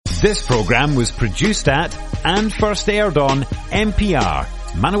This programme was produced at and first aired on MPR,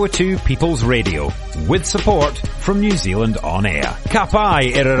 Manawatu People's Radio, with support from New Zealand On Air. Ka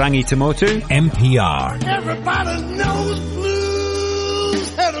pai Irarangi Tamotu, MPR. Everybody knows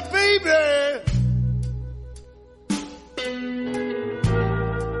blues had a baby.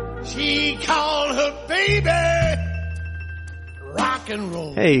 She called her baby rock and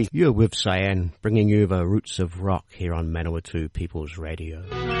roll. Hey, you're with Cyan, bringing you the roots of rock here on Manawatu People's Radio.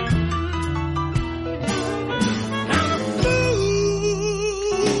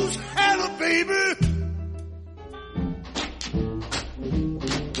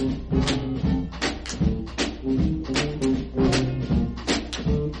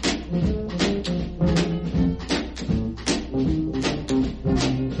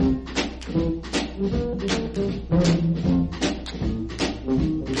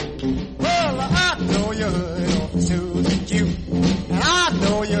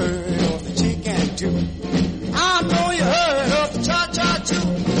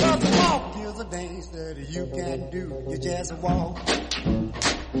 You can do, you just walk,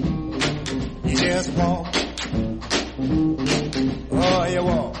 you just walk, oh you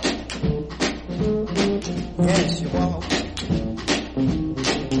walk, yes you walk,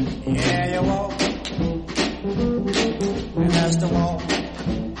 yeah you walk, and that's the walk.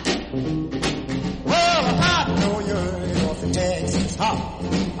 Well I know you heard of the Texas hop,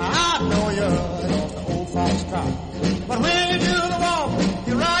 I know you heard of the old fox trot, but when you do the walk,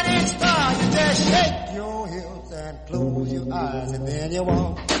 you ride in style, you just shake your hips and close your eyes and then you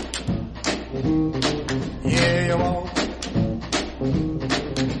walk. Yeah, you walk.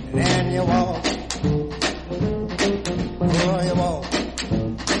 And then you walk. Oh, you walk.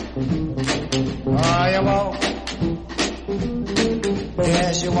 Oh, you walk.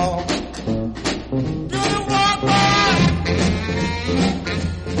 Yes, you walk. Do the walk,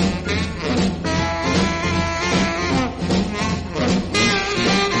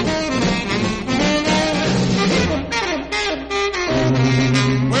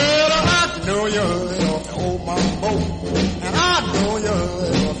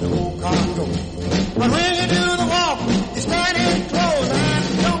 but when you do the walk, you stand in close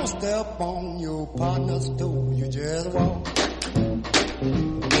and don't step on your partner's toe. You just walk.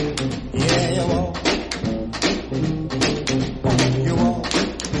 Yeah, you walk. Oh, you walk.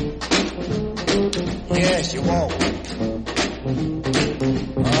 Yes, you walk.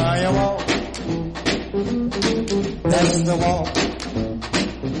 Oh, you walk. That's the walk.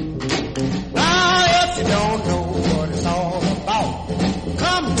 Now, if you don't know what it's all about,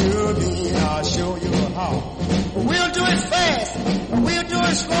 come to me and I'll show you how. We'll do it fast, we'll do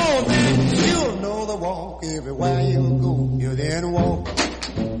it slow, then you'll know the walk everywhere you go. You then walk,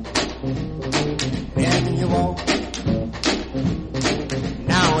 then you walk,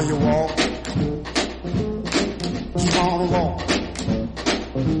 now you walk, keep on walking,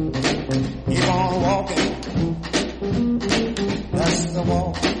 keep on walking, that's the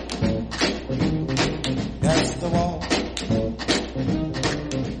walk, that's the walk.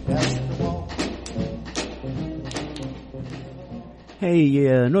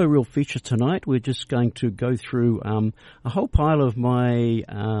 Hey, no real feature tonight. We're just going to go through a whole pile of my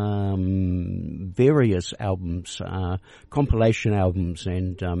various albums, compilation albums,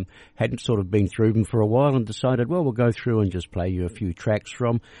 and hadn't sort of been through them for a while and decided, well, we'll go through and just play you a few tracks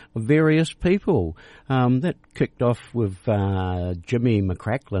from various people. That kicked off with Jimmy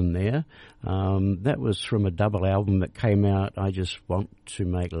McCracklin there. That was from a double album that came out, I Just Want to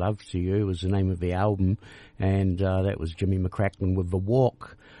Make Love to You was the name of the album, and that was Jimmy McCracklin with The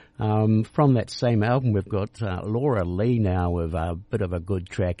Walk. From that same album, we've got Laura Lee now with a bit of a good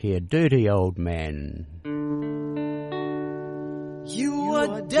track here, Dirty Old Man. You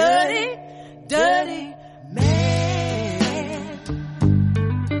a dirty, dirty man,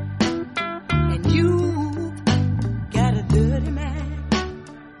 and you got a dirty man.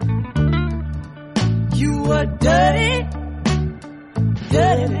 You a dirty,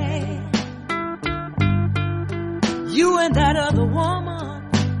 dirty man. You and that other woman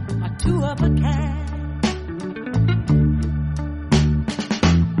are two of a kind.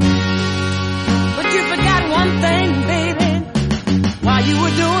 But you forgot one thing, baby, while you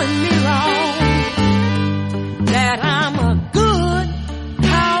were doing me wrong, that I'm a good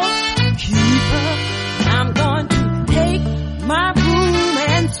housekeeper. I'm going to take my broom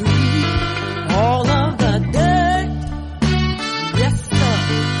and sweep all of the dirt, yes sir,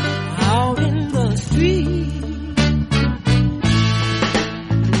 out in the street.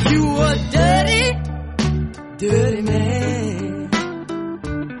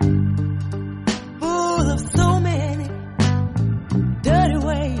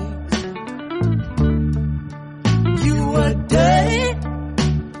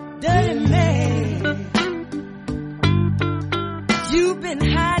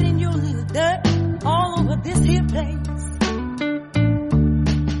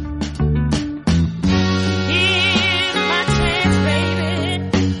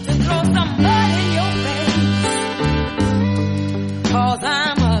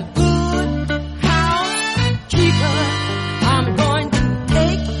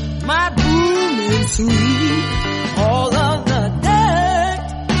 sweep all of the dirt.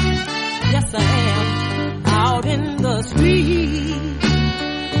 Yes, I am out in the street.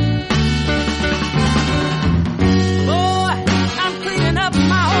 Boy, I'm cleaning up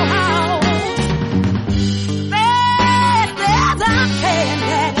my old house. Fast as I can,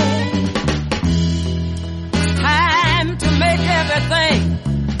 Daddy. It's time to make everything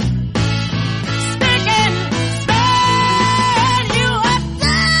spick and span. You a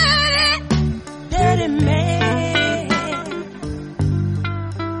dirty, dirty man.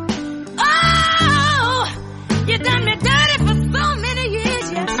 Oh, you done me dirty for so many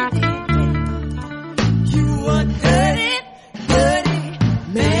years, yes you did. You a dirty, dirty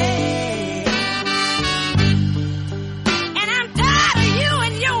man. And I'm tired of you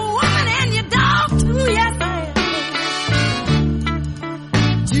and your woman and your dog too, yes I am.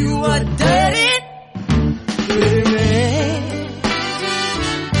 You a dirty, dirty man.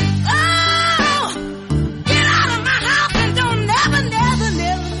 Oh, get out of my house and don't never, never,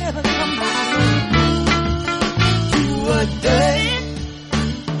 never, never come back. You a dirty,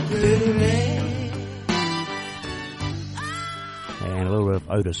 dirty man. And a little bit of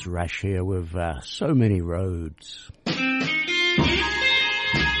Otis Rush here with So Many Roads.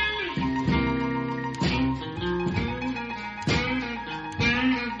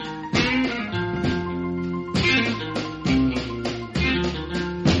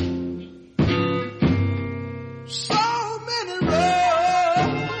 So many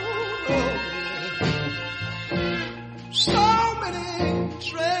roads, so many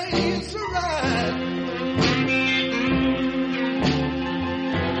trains to ride.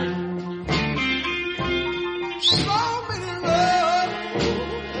 So many roads,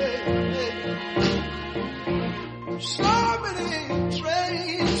 so many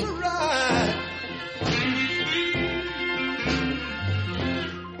trains to ride.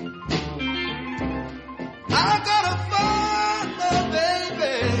 I gotta find my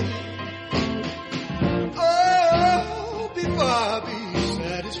baby, oh, before I be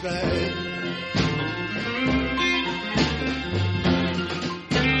satisfied.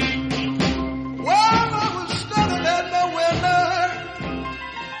 While I was standing at my window,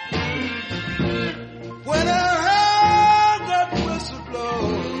 when I heard that whistle blow,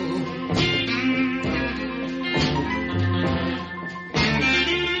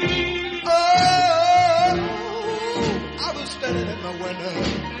 oh, I was standing at my window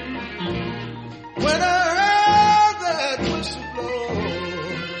when I heard that whistle blow.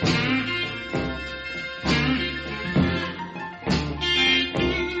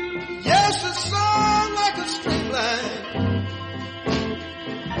 Yes, it sung like a string line.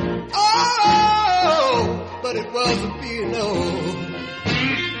 Oh, but it wasn't piano.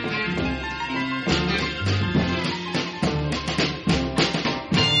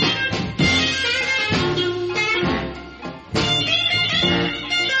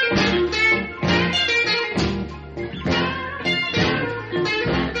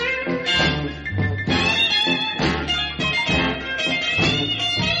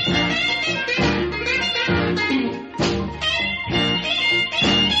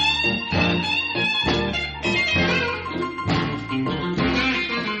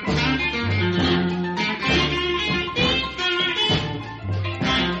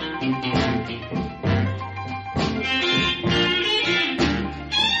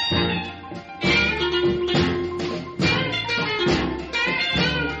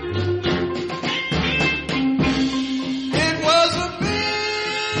 It was a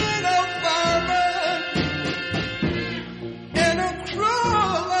bit of fireman and a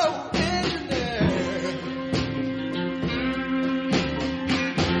cruel old engineer.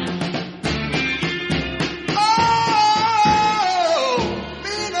 Oh,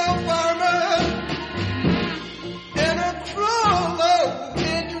 being a fireman and a cruel old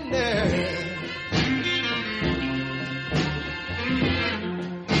engineer.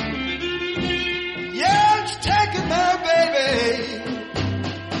 Yes, taking my baby.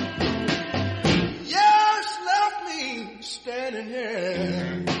 Yes, left me standing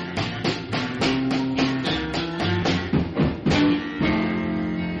here.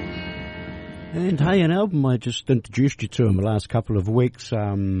 And hey, an album I just introduced you to in the last couple of weeks.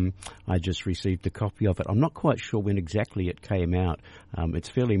 I just received a copy of it. I'm not quite sure when exactly it came out. It's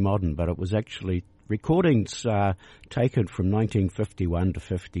fairly modern, but it was actually recordings taken from 1951 to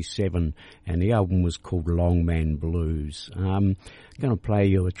 57, and the album was called Longman Blues. I'm going to play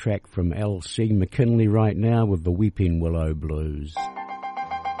you a track from L.C. McKinley right now with the Weeping Willow Blues.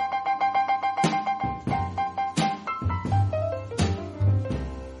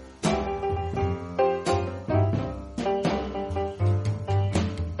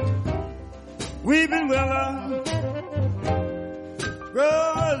 weeping willow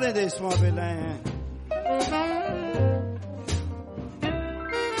grows in this swampy land.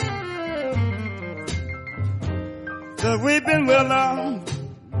 The weeping willow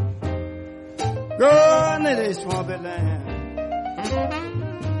grows in this swampy land.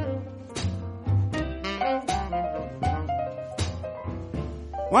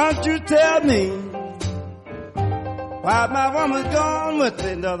 Why don't you tell me why my woman's gone with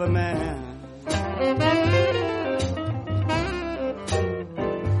another man?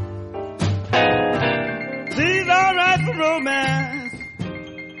 She's all right for romance,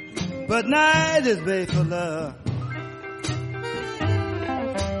 but night is made for love.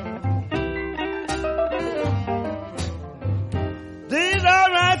 She's all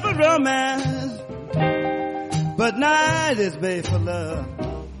right for romance, but night is made for love.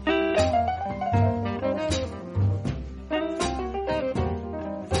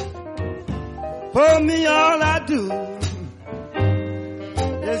 For me, all I do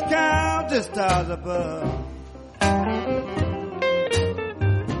is count the stars above.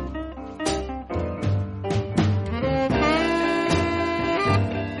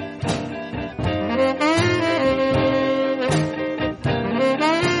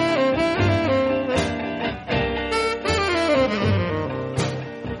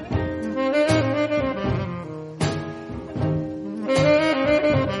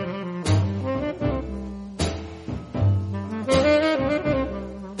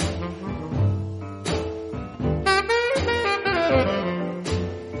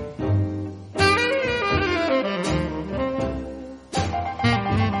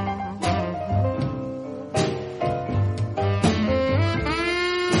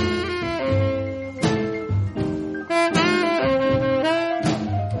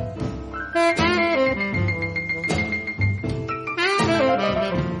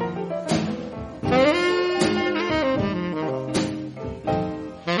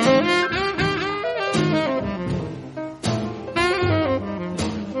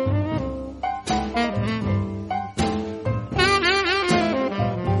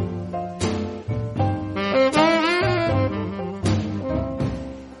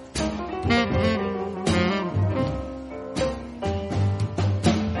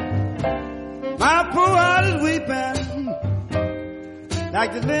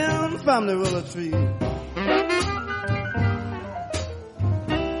 Like the limbs from the willow tree.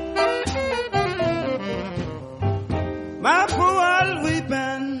 My poor heart is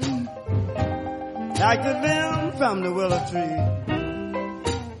weeping like the limbs from the willow tree.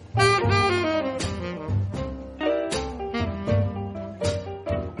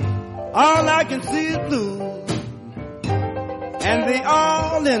 All I can see is blue, and they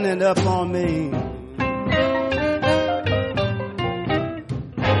all ended up on me.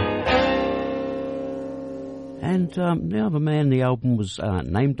 And the other man, the album was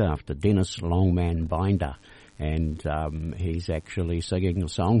named after Dennis Longman Binder, and he's actually singing a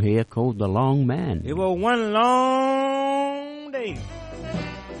song here called The Long Man. It was one long day.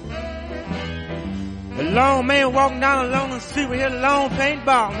 The long man walking down along the street with his long paint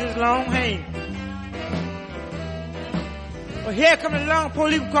box and his long hand. But here come the long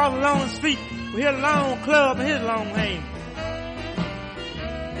police across along the street with his long club and his long hand.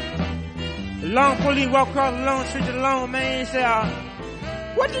 The long police walk across the long street to the long man and say,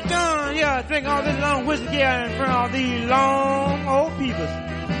 what you done here? Drink all this long whiskey here in front of all these long old people.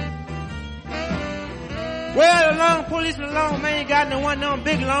 Well, the long police and the long man got in one of them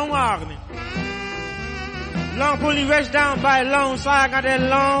big long argument. The long police rushed down by the long side, got that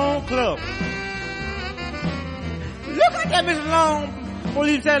long club. Look at that, Mr. Long.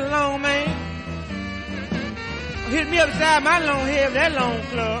 Police said the long man. Hit me upside my long head with that long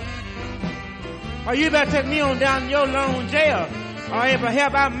club. Or you better take me on down to your long jail. Or if I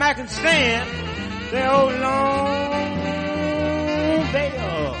help out Mac and Stan, that old long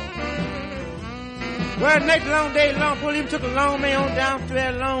bail. Well, the next long day, long police took a long man on down to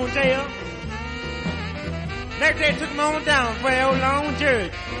that long jail. Next day, took him on down for that old long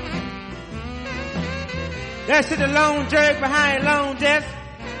jerk. There sit the long jerk behind a long desk.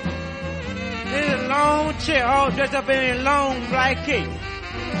 There's a long chair all dressed up in a long black cape.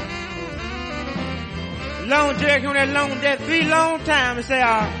 Long jerk on that long desk 3 long times and say,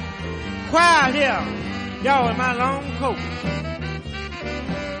 quiet here, y'all in my long coat.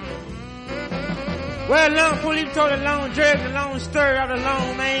 Well, the long police told the long jerk, the long stir of the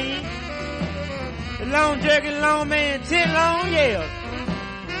long man. The long jerk and the long man 10 long years.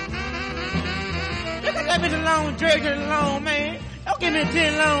 Look at that Mr. Long jerk and the long man. Don't give me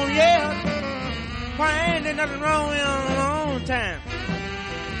 10 long years. Why ain't there nothing wrong in a long time?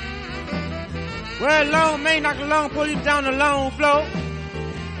 Well, long man knocked the long police down the long floor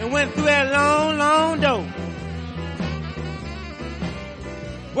and went through that long, long door.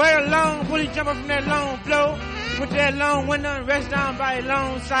 Well, the long police jumped up from that long floor, went to that long window and rested down by his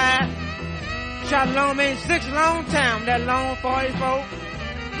long side. Shot the long man 6 long time, that long 44.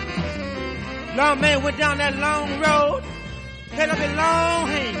 Long man went down that long road, held up his long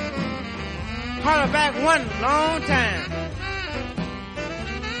hand, hollered back 1 long time.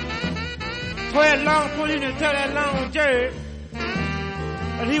 12 long police and tell that long jerk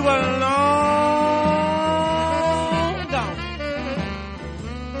that he was long gone.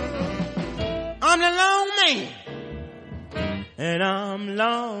 I'm the long man, and I'm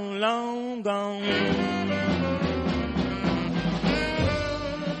long, long gone.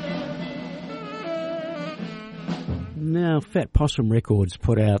 Now, Fat Possum Records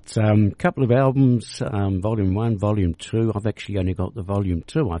put out a couple of albums, Volume 1, Volume 2. I've actually only got the Volume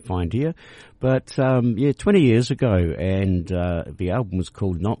 2, I find here. But, 20 years ago, and the album was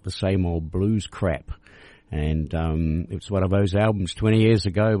called Not the Same Old Blues Crap. And it's one of those albums 20 years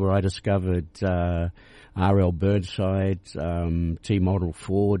ago where I discovered R.L. Burnside, T. Model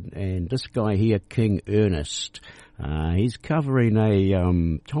Ford, and this guy here, King Ernest. He's covering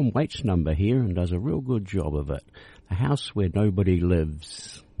a Tom Waits number here and does a real good job of it. A House Where Nobody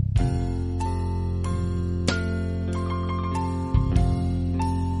Lives.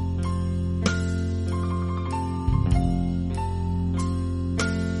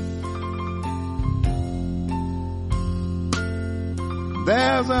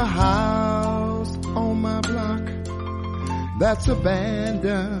 There's a house on my block that's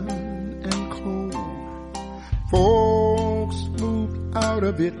abandoned and cold. Folks moved out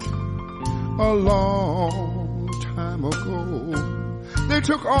of it a long time ago. They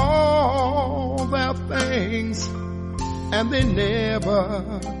took all their things and they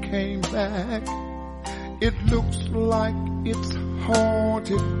never came back. It looks like it's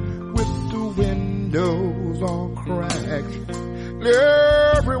haunted with the windows all cracked.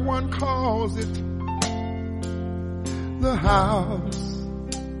 Everyone calls it the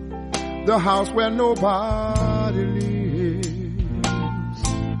house where nobody lives.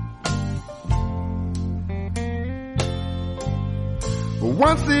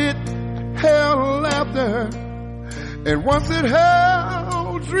 Once it held laughter, and once it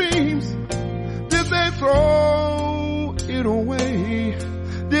held dreams. Did they throw it away?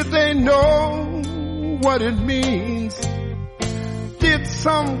 Did they know what it means? Did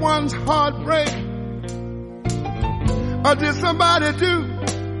someone's heart break? Or did somebody do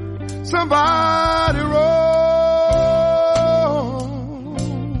somebody wrong?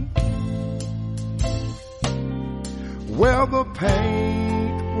 Well, the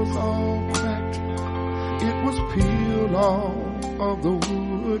paint was all cracked. It was peeled off of the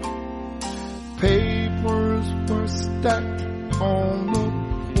wood. Papers were stacked on the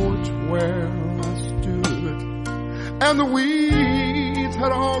porch where I stood. And the weeds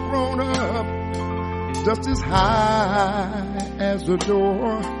had all grown up just as high as the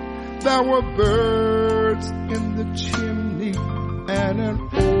door. There were birds in the chimney and an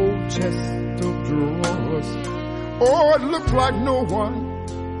old chest of drawers. Oh, it looked like no one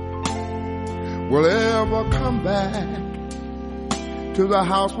will ever come back to the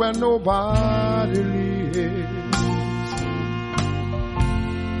house where nobody lives.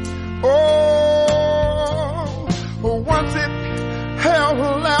 Oh, once it held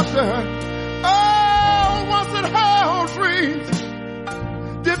laughter. Oh, once it held dreams.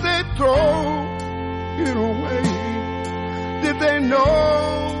 Did they throw it away? Did they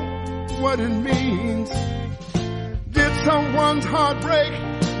know what it means? Did someone's heart break?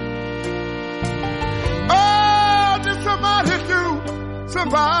 Oh, did somebody do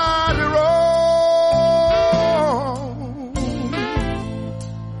somebody wrong?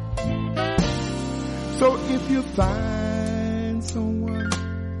 So if you find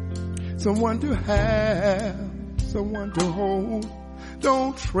someone to have, someone to hold,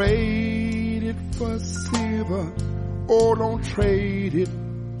 don't trade it for silver, or don't trade it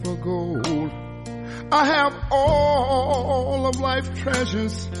for gold. I have all of life's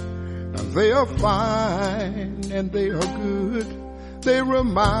treasures, and they are fine and they are good. They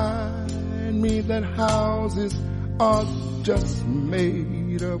remind me that houses are just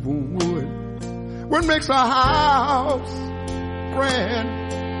made of wood. What makes a house grand?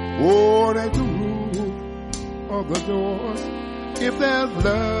 Oh, that's the roof or the doors. If there's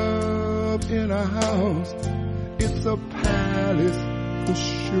love in a house, it's a palace for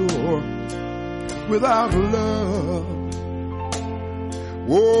sure. Without love,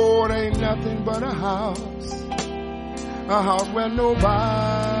 oh, it ain't nothing but a house where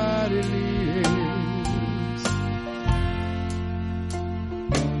nobody lives.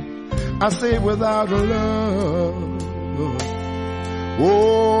 I say without love,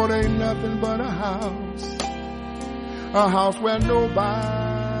 oh, it ain't nothing but a house where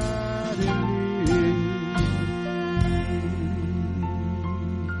nobody lives.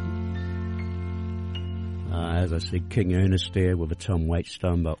 As I said, King Ernest there with a Tom Waits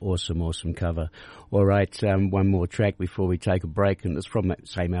number. Awesome cover. All right, one more track before we take a break, and it's from that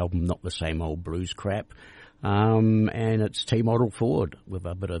same album, not the same old blues crap. And it's T-Model Ford with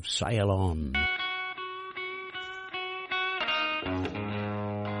a bit of Sail On.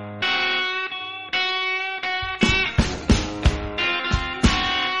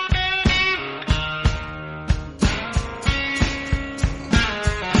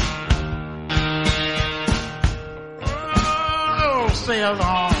 Sail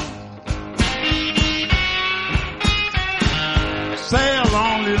on, sail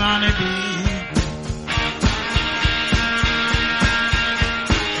on, little honeybee.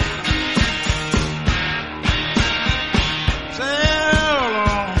 Sail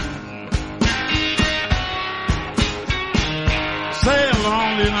on, sail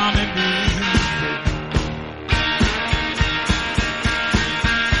on, little honeybee.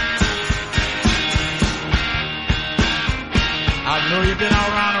 I know you've been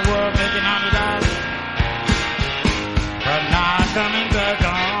all around the world making $100, but now I'm coming back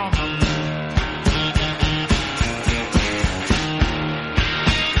home.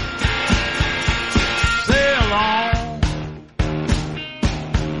 Sail on,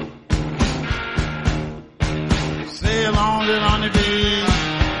 sail on, little honeybee.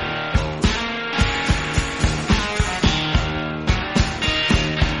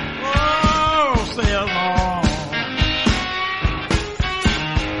 Oh, sail on.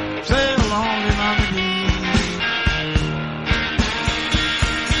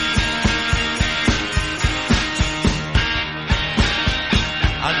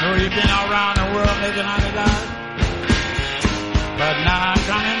 You've been all around the world making $100, but now I'm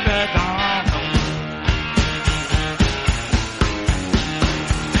coming back home.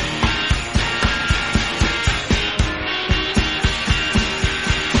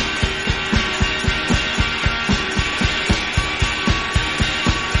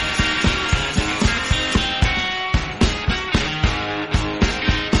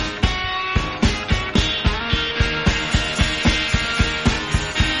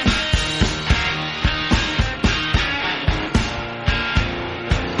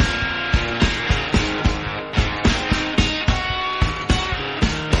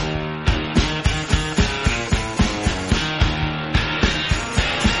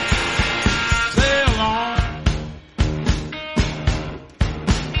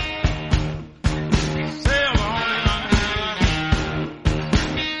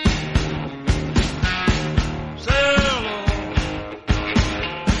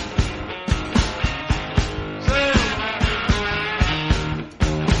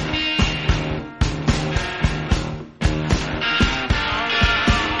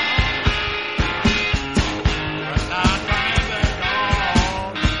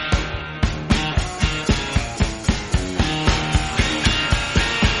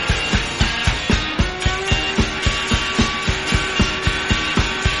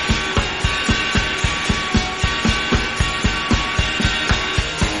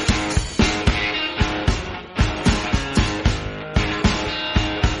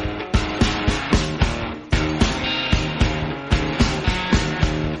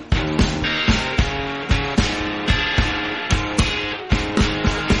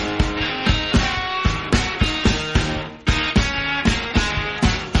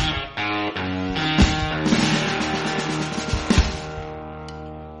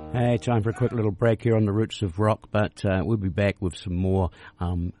 Time for a quick little break here on the Roots of Rock, but we'll be back with some more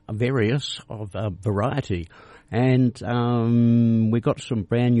various of variety. And we've got some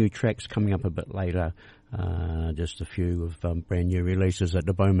brand new tracks coming up a bit later, just a few of brand new releases at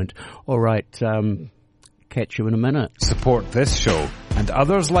the moment. All right, catch you in a minute. Support this show and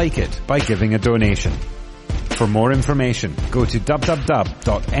others like it by giving a donation. For more information, go to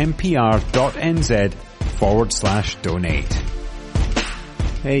www.mpr.nz/donate.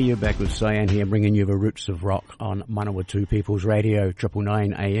 Hey, you're back with Cyan here, bringing you the Roots of Rock on Manawatu People's Radio,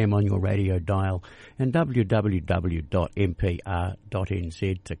 999 AM on your radio dial, and www.mpr.nz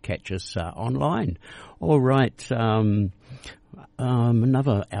to catch us online. All right,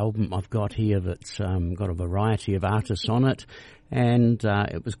 another album I've got here that's got a variety of artists on it, and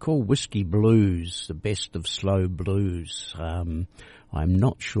it was called Whiskey Blues, the best of slow blues. I'm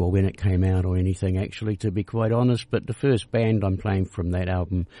not sure when it came out or anything, actually, to be quite honest, but the first band I'm playing from that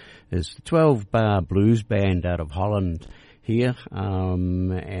album is the 12 Bar Blues Band out of Holland, here,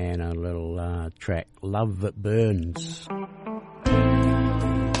 and a little track, Love That Burns.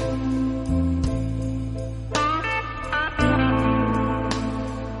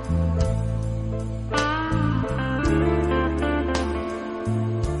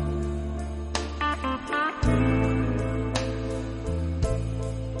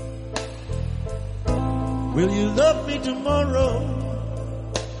 Will you love me tomorrow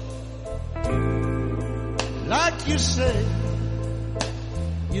like you say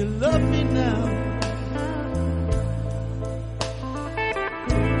you love me now?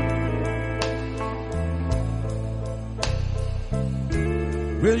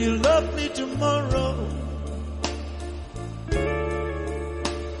 Will you love me tomorrow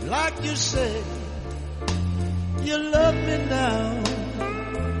like you say you love me now?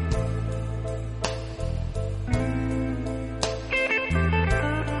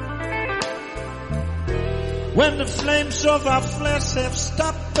 When the flames of our flesh have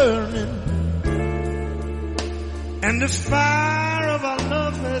stopped burning and the fire of our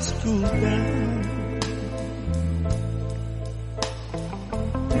love has cooled down,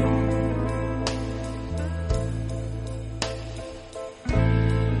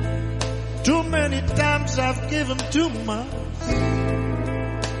 too many times I've given too much.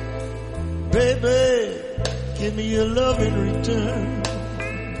 Baby, give me your love in return.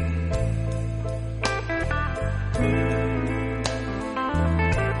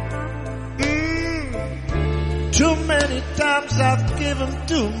 Too many times I've given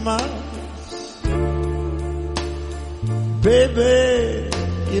too much. Baby,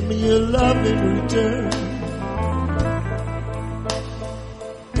 give me your love in return.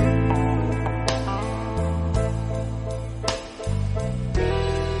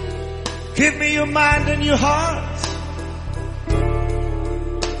 Give me your mind and your heart,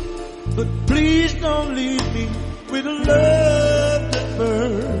 but please don't leave me with a love that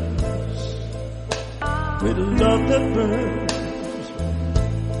burns, with a love that burns.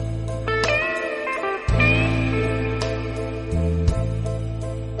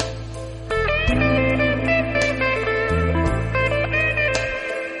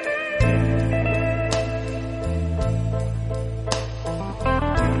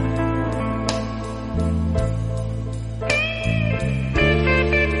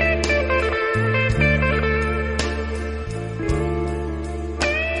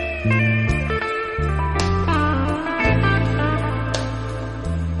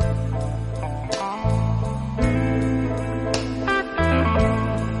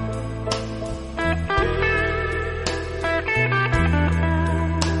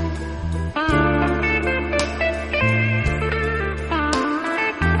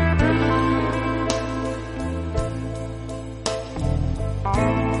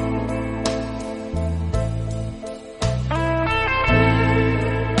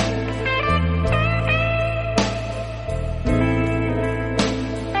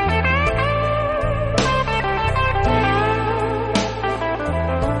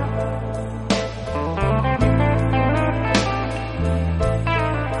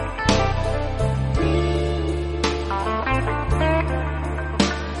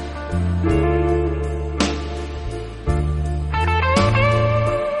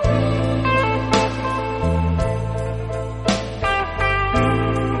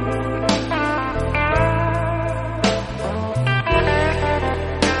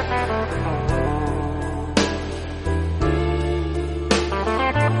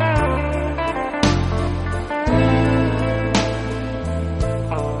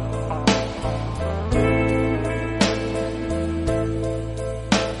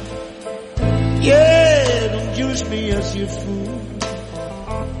 You fool,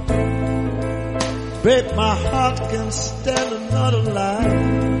 babe, my heart can stand another lie.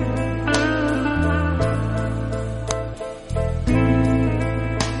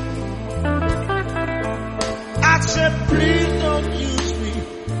 I said, please don't use me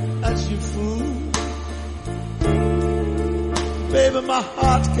as you fool, baby, my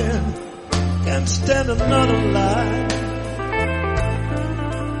heart can stand another lie.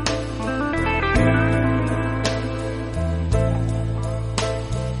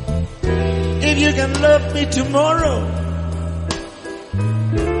 If you can love me tomorrow,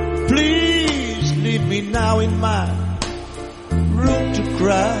 please leave me now in my room to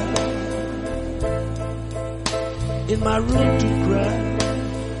cry, in my room to cry.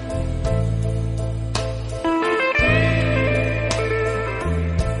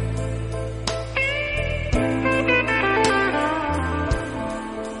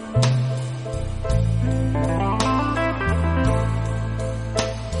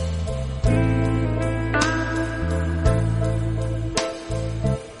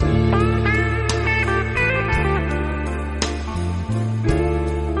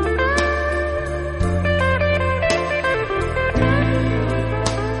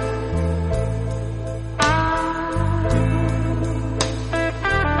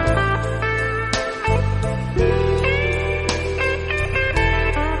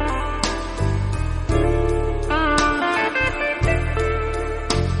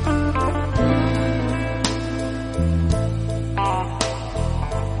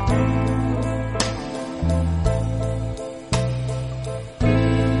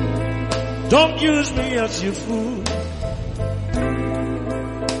 Don't use me as your fool.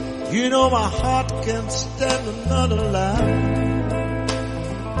 You know my heart can't stand another lie.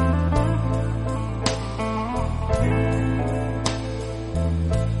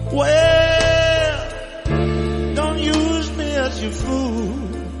 Well, don't use me as your fool.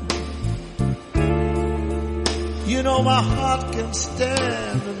 You know my heart can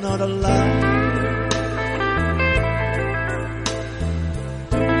stand another lie.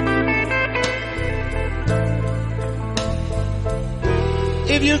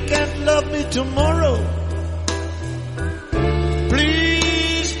 If you can't love me tomorrow,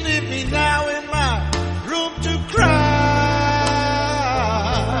 please leave me now in my room to cry.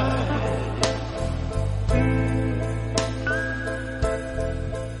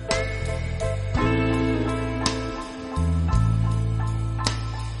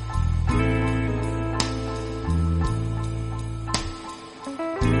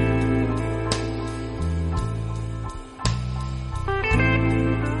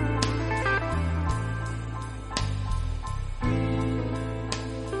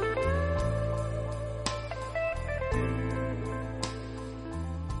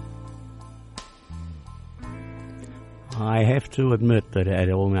 I have to admit that it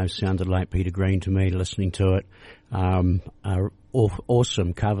almost sounded like Peter Green to me listening to it.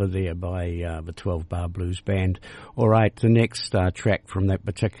 Awesome cover there by the 12 Bar Blues Band. All right, the next track from that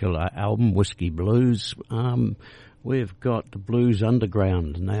particular album, Whiskey Blues, we've got the Blues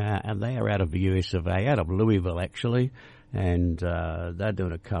Underground, and they are out of the US of A, out of Louisville actually, and they're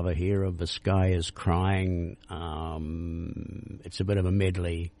doing a cover here of The Sky is Crying. It's a bit of a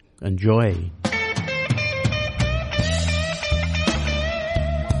medley. Enjoy.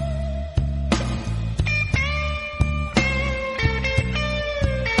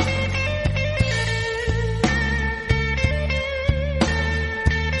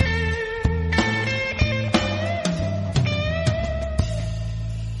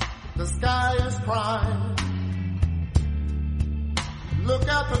 The sky is crying. Look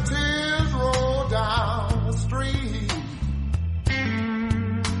at the tears roll down the street.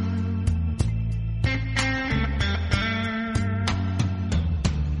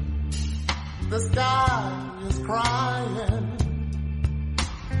 The sky is crying.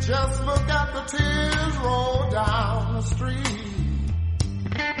 Just look at the tears roll down the street.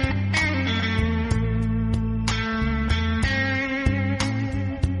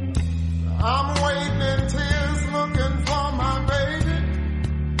 I'm waiting in tears looking for my baby.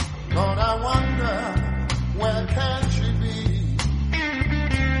 Lord, I wonder, where can she be?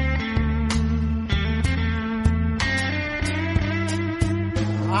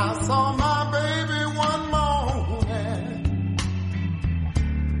 I saw my baby one morning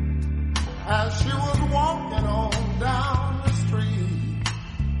as she was walking on down the street.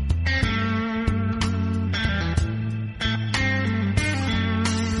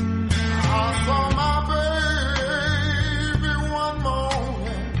 I saw my baby one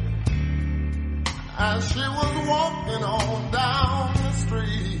morning as she was walking on down the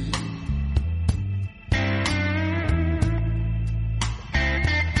street.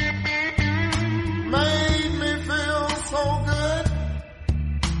 Made me feel so good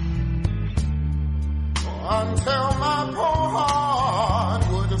until my poor heart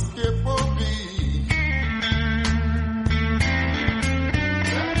would skip a beat.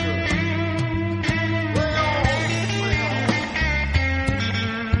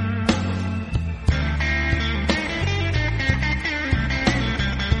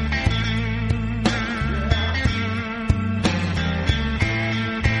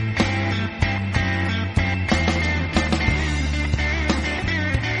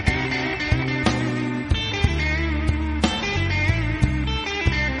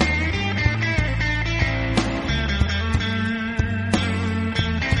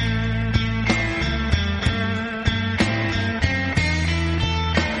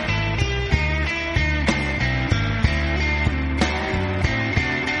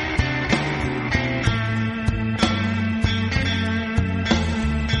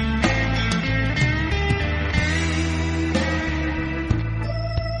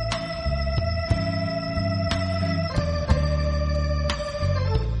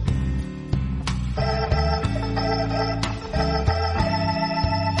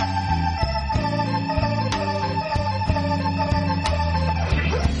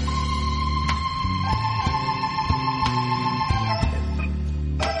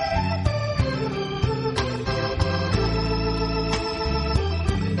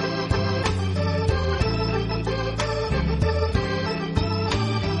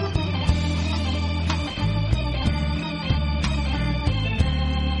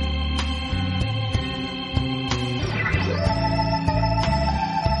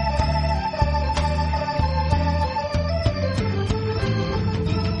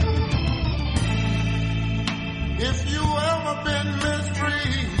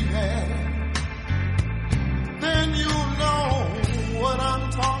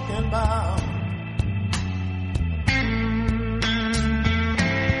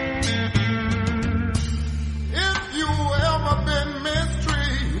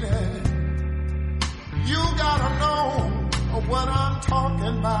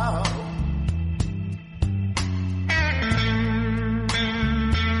 about.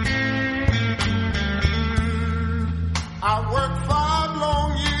 I worked 5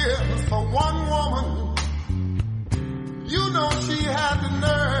 long years for one woman. You know she had the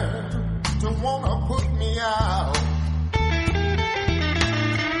nerve to wanna put me out.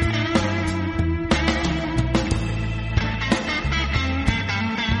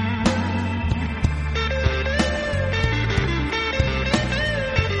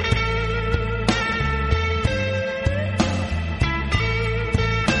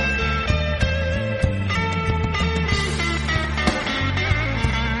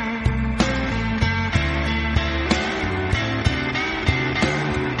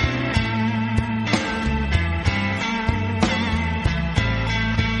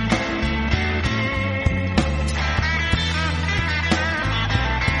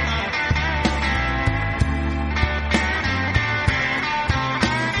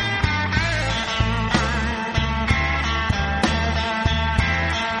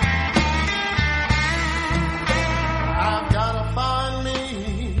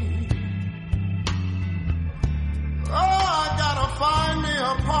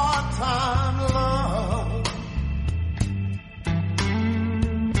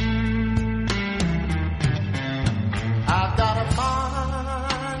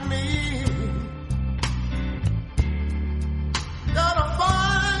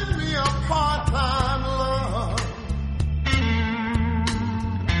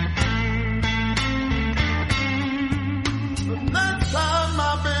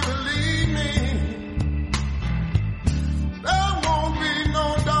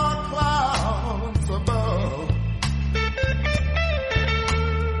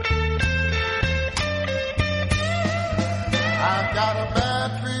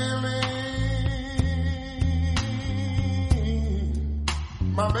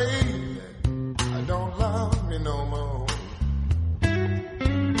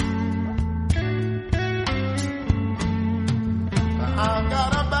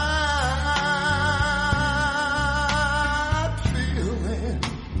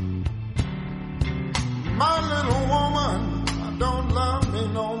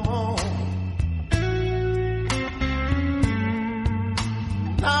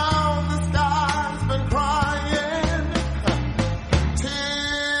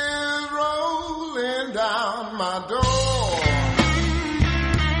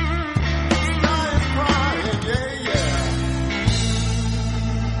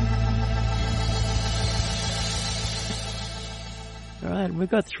 We've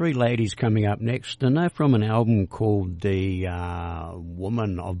got 3 ladies coming up next, and they're from an album called The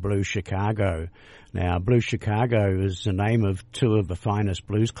Woman of Blues Chicago. Now, Blues Chicago is the name of 2 of the finest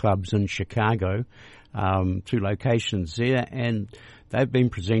blues clubs in Chicago, 2 locations there, and they've been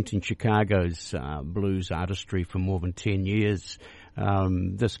presenting Chicago's blues artistry for more than 10 years.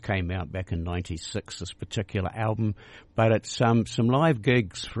 This came out back in '96, this particular album, but it's some live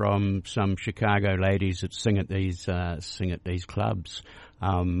gigs from some Chicago ladies that sing at these clubs.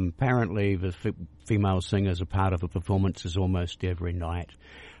 Apparently, the female singers are part of the performances almost every night.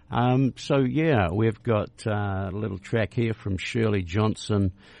 So yeah, we've got a little track here from Shirley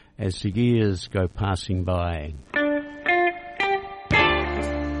Johnson, As the Years Go Passing By.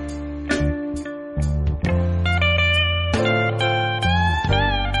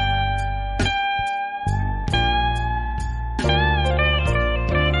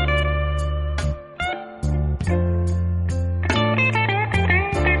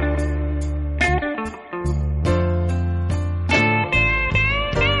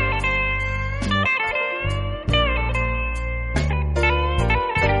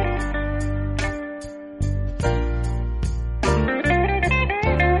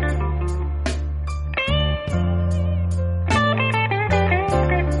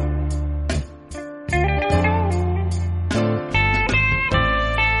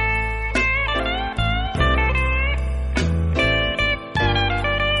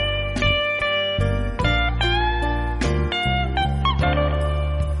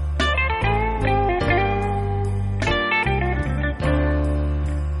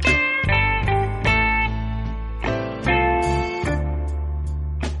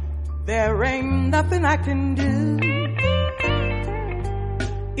 I can do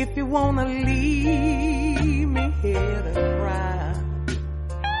if you wanna leave me here to cry.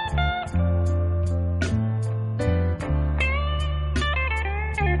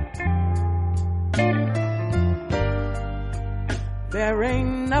 There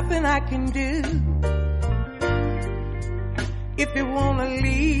ain't nothing I can do if you wanna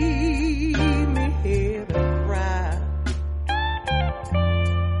leave me here to cry.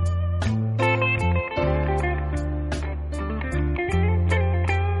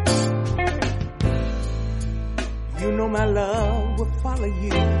 my love will follow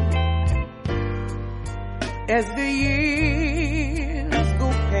you as the years go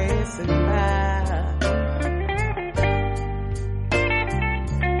passing by.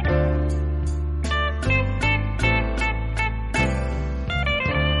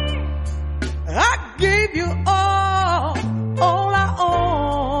 I gave you all I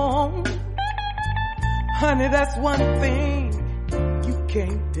own. Honey, that's one thing you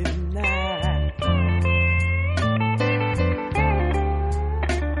can't deny.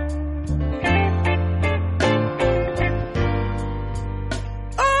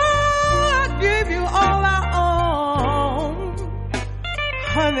 I gave you all I own.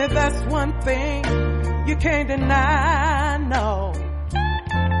 Honey, that's one thing you can't deny, no.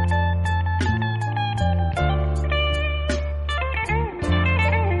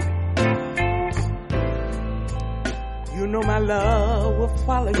 You know my love will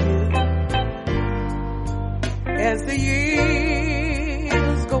follow you as the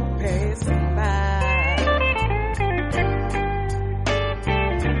years go passing by.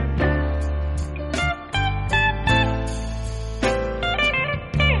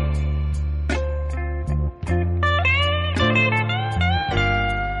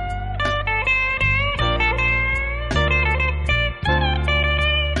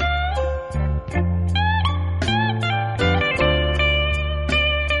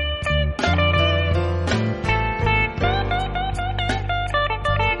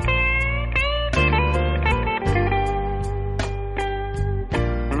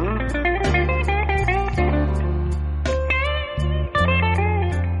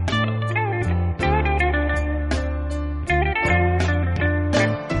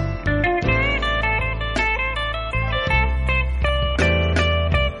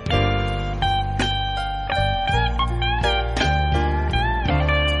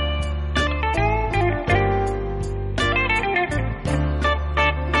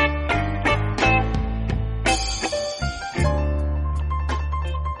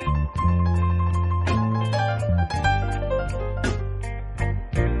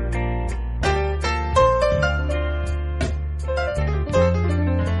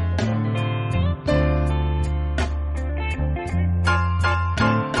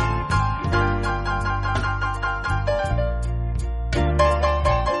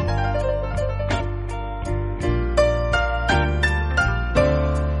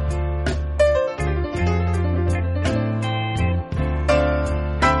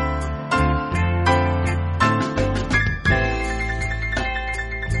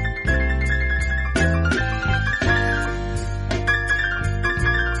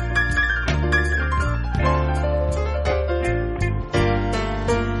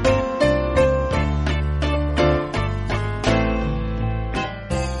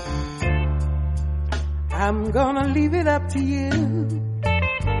 I'm gonna leave it up to you.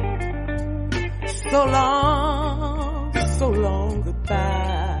 So long,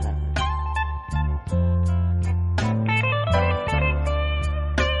 goodbye.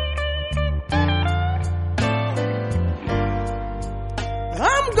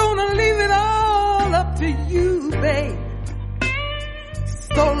 I'm gonna leave it all up to you, babe.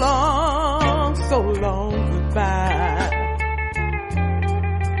 So long, goodbye.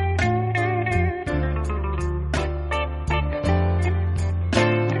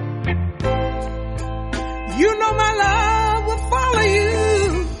 You know my love will follow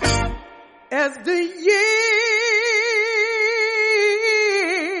you as the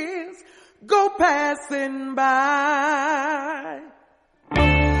years go passing by.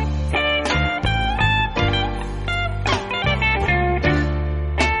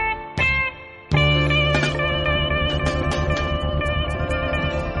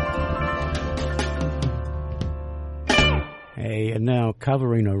 Hey, and now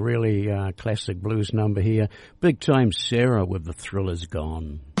covering a really classic blues number here, Big Time Sarah with The Thrill Is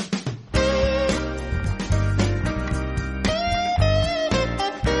Gone.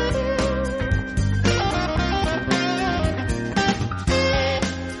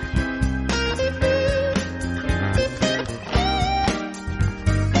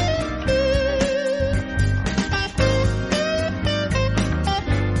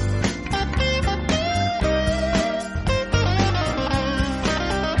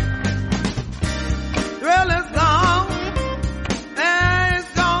 Thrill is gone, and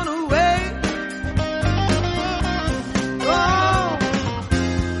it's gone.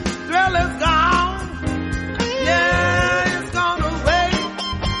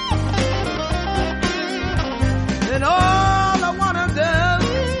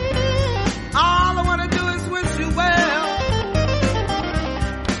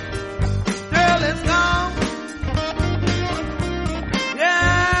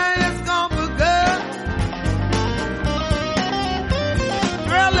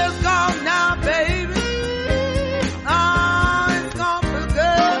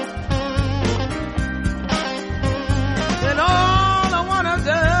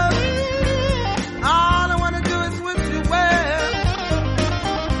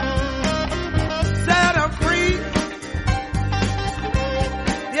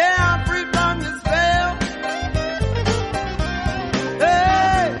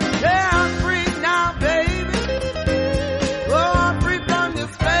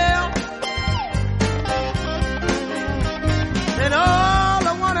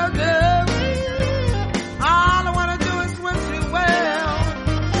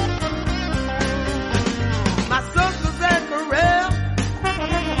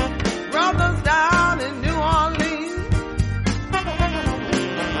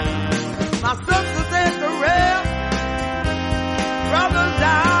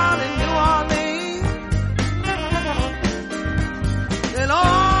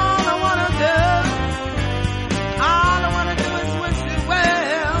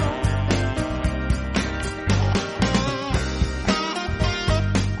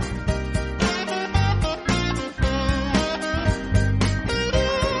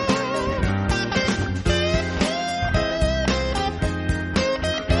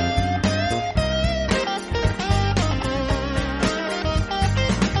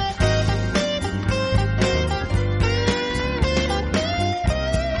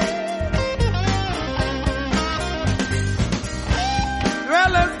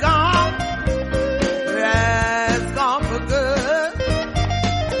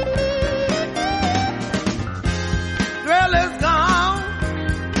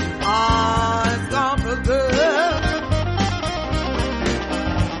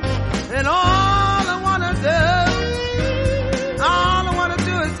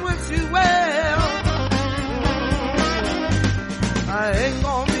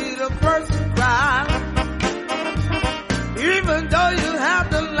 person cry, even though you have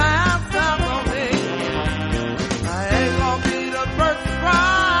to laugh out on me. I ain't gonna be the person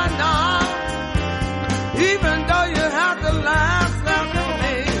cry, no, even though you have to laugh out on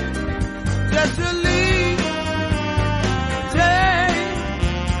me. Just to leave, Jay.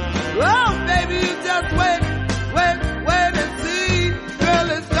 Oh, baby, you just wait and see. Girl,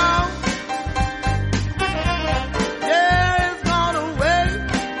 it's gone. Yeah, it's gone away.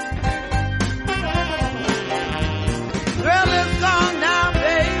 Girl, it's gone now,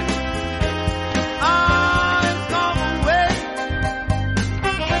 babe. Oh, it's gone away.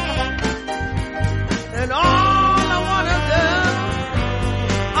 And all I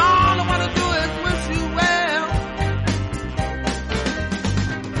wanna do is wish you well.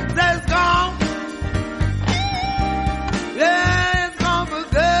 Say it's gone. Yeah, it's gone for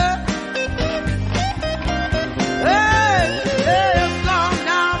good. Hey, it's gone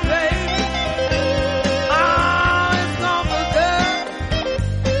now, baby. Oh, it's gone for good.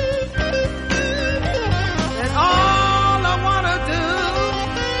 And all I wanna do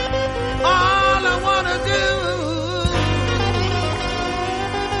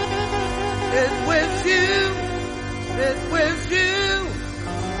is wish you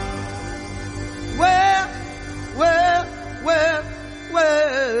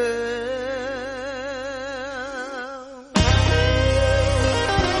well.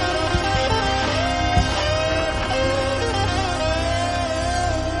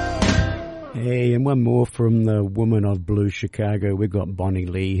 Hey, and one more from the Woman of Blues Chicago. We've got Bonnie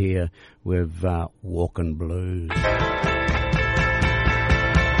Lee here with Walkin' Blues.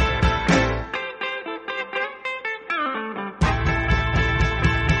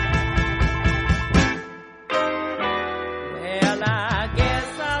 Well, I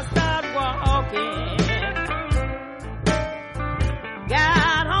guess I'll start walking.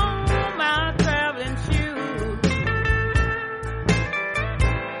 Got home my traveling shoes.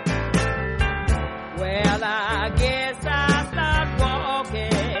 Well, I guess I'll start walking.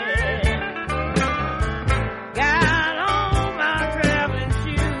 Got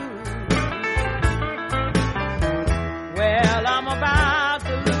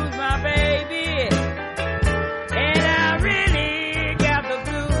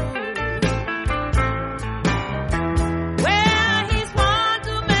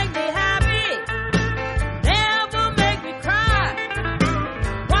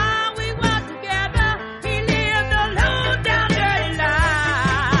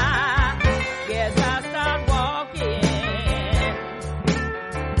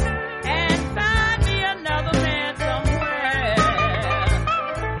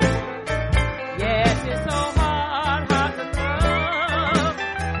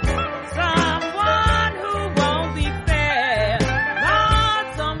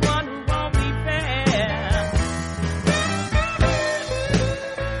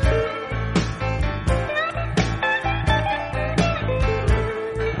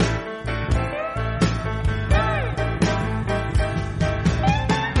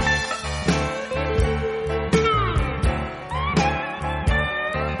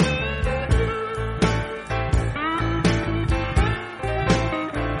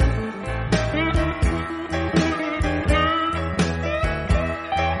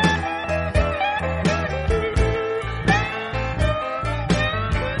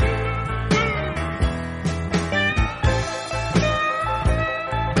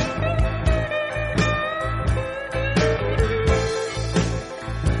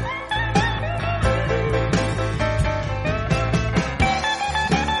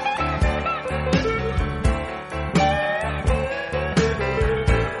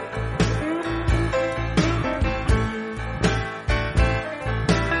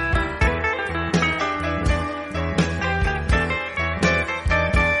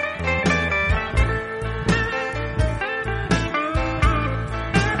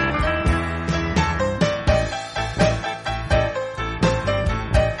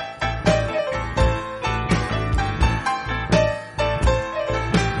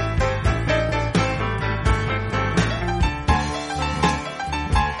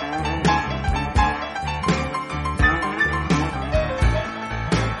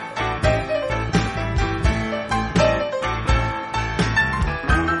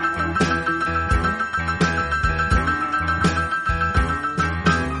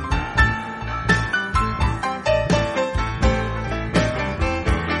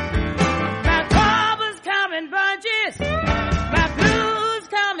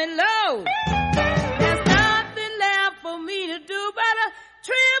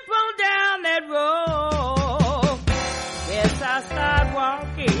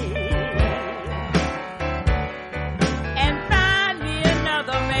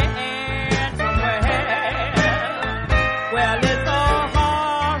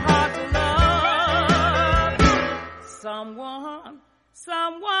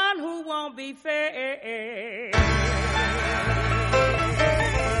someone who won't be fair.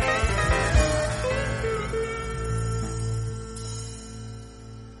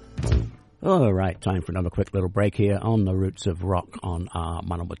 All right, time for another quick little break here on the Roots of Rock on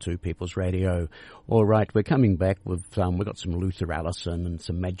Manawatu People's Radio. All right, we're coming back with, we've got some Luther Allison and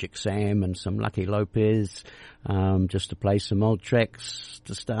some Magic Sam and some Lucky Lopez, just to play some old tracks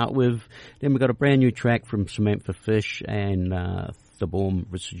to start with. Then we've got a brand new track from Samantha Fish and Thabor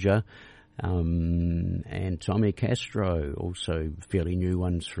Risseja. And Tommy Castro, also fairly new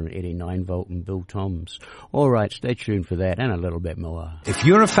ones from Eddie 9-Volt and Bill Toms. All right, stay tuned for that and a little bit more. If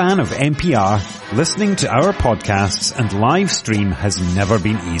you're a fan of NPR, listening to our podcasts and live stream has never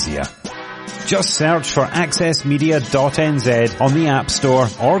been easier. Just search for accessmedia.nz on the App Store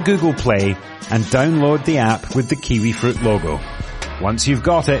or Google Play and download the app with the kiwi fruit logo. Once you've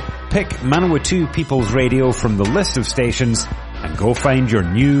got it, pick Manawatu People's Radio from the list of stations and go find your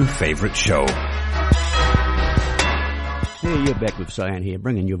new favourite show. Yeah, you're back with Cyan here,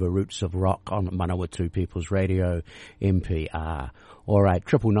 bringing you the Roots of Rock on Manawatu People's Radio, MPR. All right,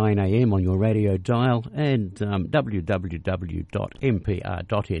 999 AM on your radio dial and www.mpr.nz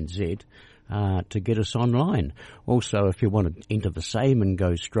to get us online. Also, if you want to enter the same and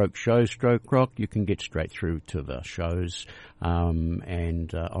go stroke show, stroke rock, you can get straight through to the shows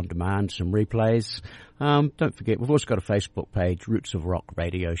and on demand, some replays. Don't forget, we've also got a Facebook page, Roots of Rock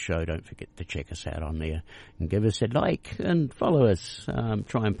Radio Show. Don't forget to check us out on there and give us a like and follow us.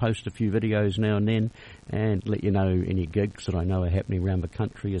 Try and post a few videos now and then and let you know any gigs that I know are happening around the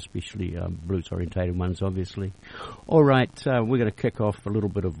country, especially blues-orientated ones, obviously. All right, we're going to kick off a little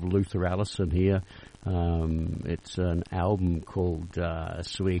bit of Luther Allison here. It's an album called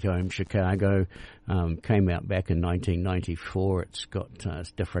Sweet Home Chicago. Came out back in 1994. It's got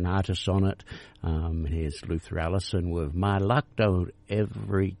different artists on it. Here's Luther Allison with My Luck Don't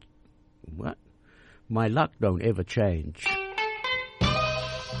Ever Change.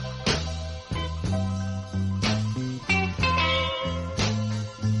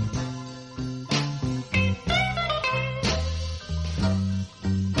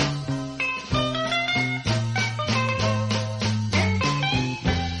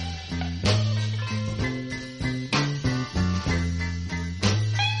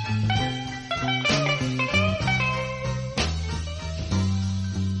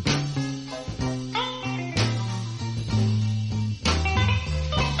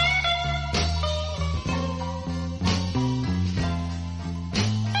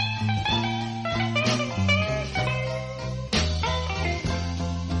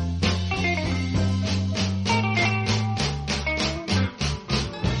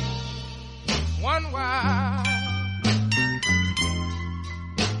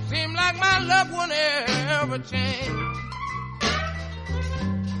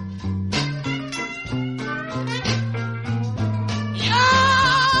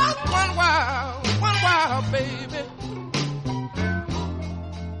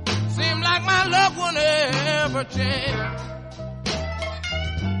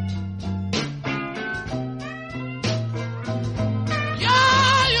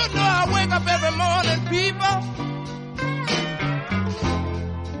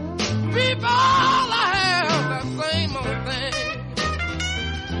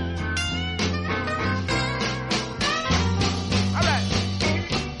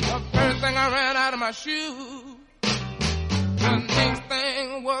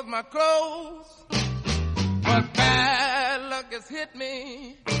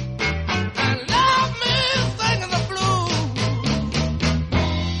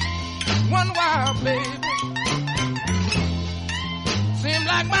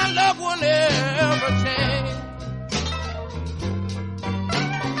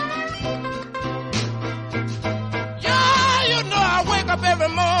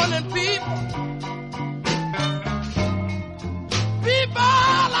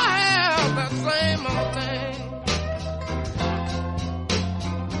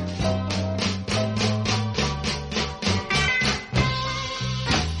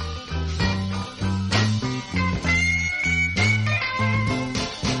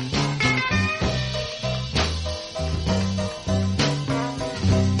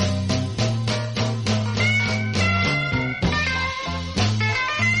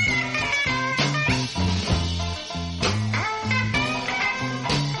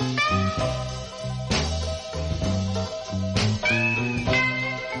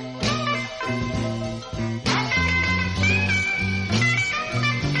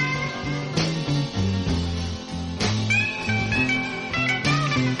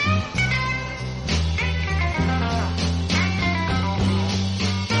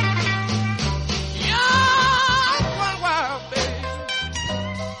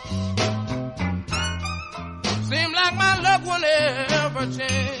 never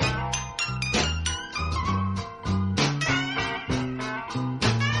change.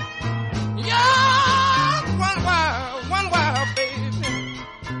 Yeah, one while, baby.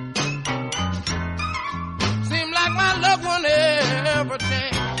 Seem like my luck will never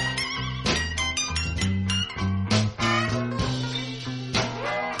change.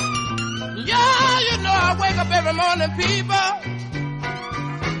 Yeah, you know I wake up every morning, people.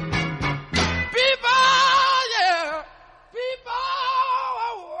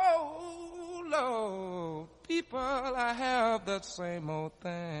 People, I have that same old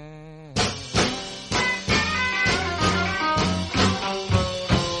thing.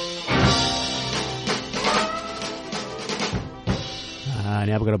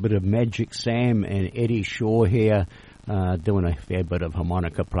 Now we've got a bit of Magic Sam and Eddie Shaw here doing a fair bit of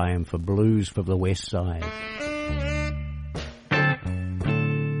harmonica playing for Blues for the West Side.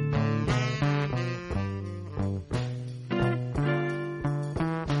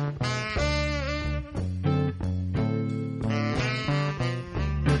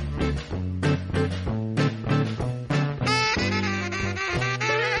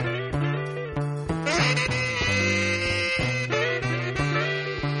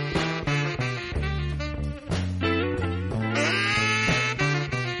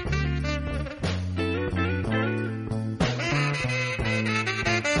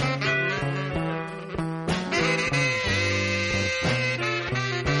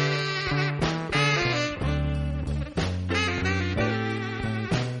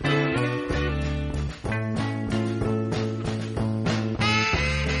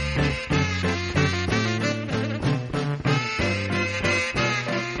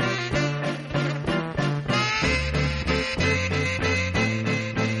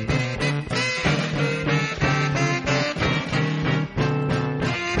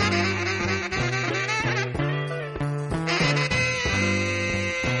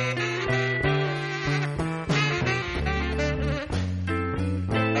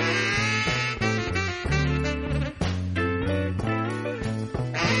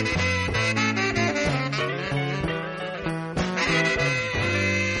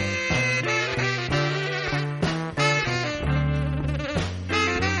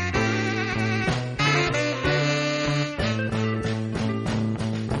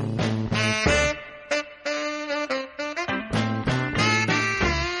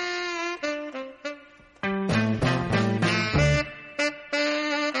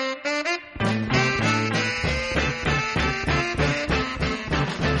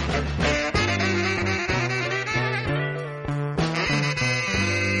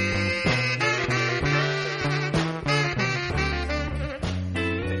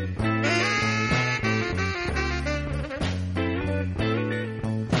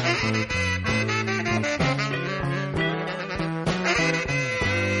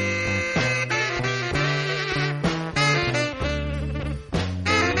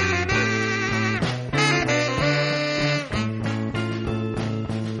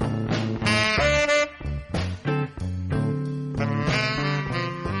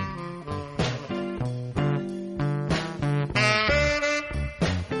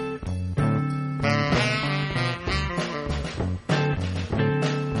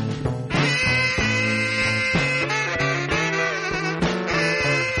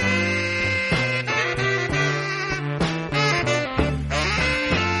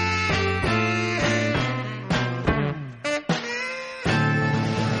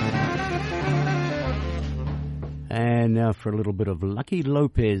 And now for a little bit of Lucky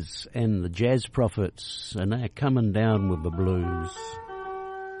Lopez and the Jazz Prophets, and they're coming down with the blues.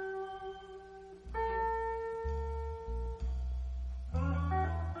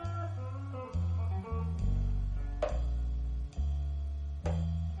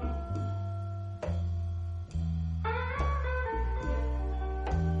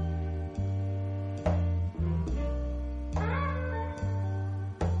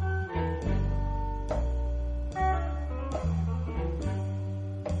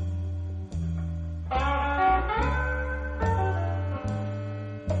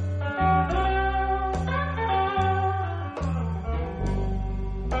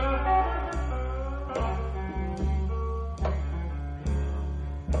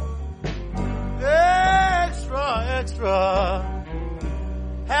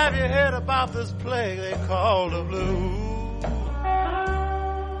 Have you heard about this plague they call the blues?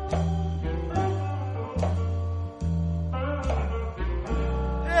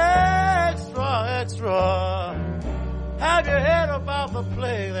 Extra, extra. Have you heard about the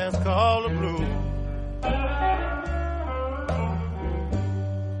plague that's called the blues?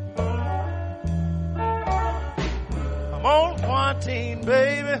 I'm on nicotine,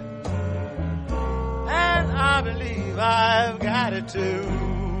 baby, and I believe I've got it too.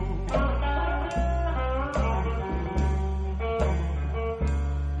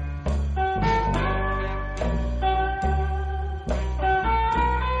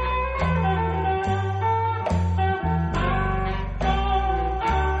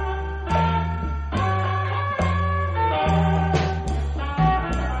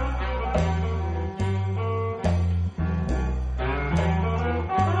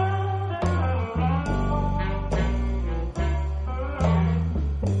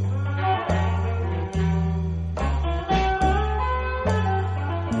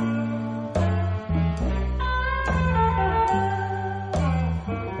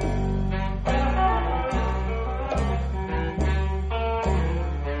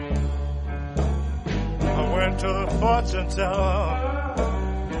 Fortune teller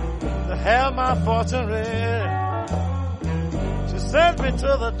to have my fortune read. She sent me to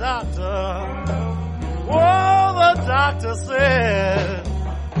the doctor. Oh, the doctor said,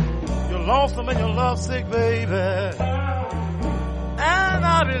 you're lonesome and you're lovesick, baby. And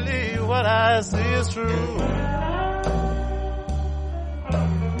I believe what I see is true.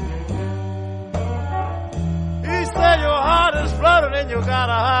 He said your heart is flooded and you got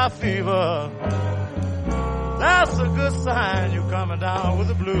a high fever. That's a good sign you're coming down with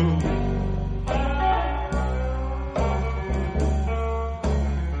the blues.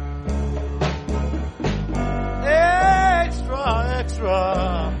 Extra,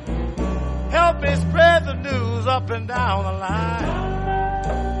 extra. Help me spread the news up and down the line.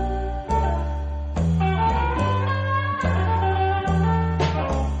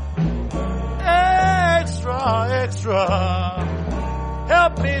 Extra, extra.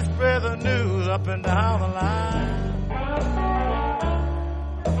 Help me spread the news up and down the line.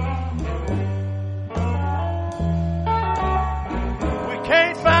 We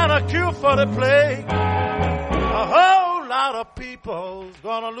can't find a cure for the plague. A whole lot of people's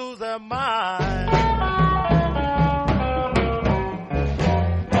gonna lose their mind.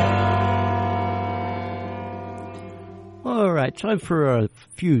 All right, time for a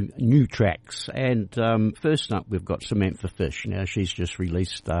few new tracks. And first up, we've got Samantha Fish. Now, she's just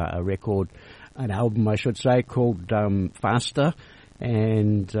released a record, an album, I should say, called Faster.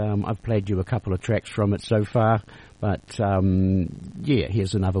 And I've played you a couple of tracks from it so far. But, yeah,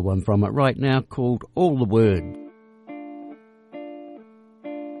 here's another one from it right now called All the Word.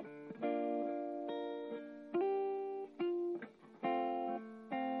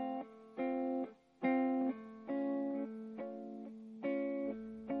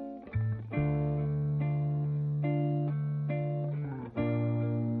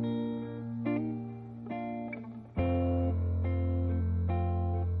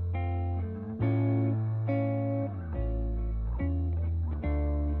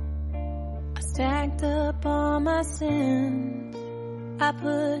 Stacked up all my sins, I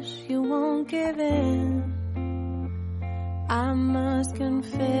push, you won't give in. I must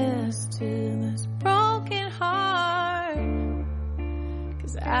confess to this broken heart,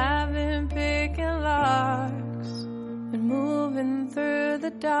 'cause I've been picking locks and moving through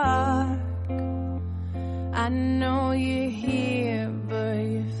the dark. I know you're here, but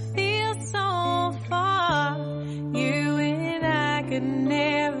you feel so far. You and I could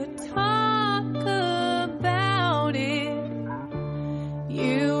never talk about it.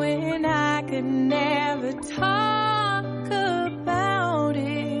 You and I could never talk about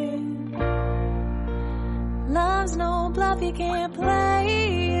it. Love's no bluff, you can't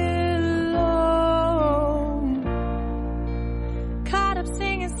play alone. Caught up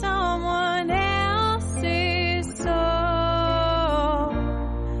singing someone else's song.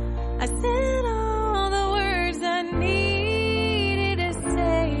 I said all the words I needed to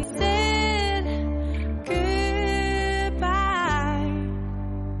say. Said goodbye.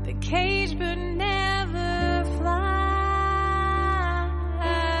 The cage bird never flies.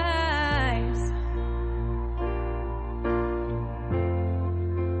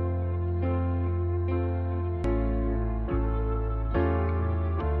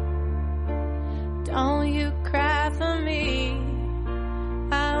 Don't you cry for me.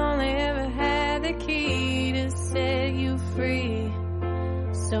 I only ever had the key to set you free,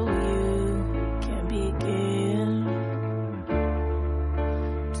 so you can begin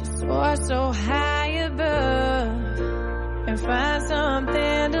to soar so high above and find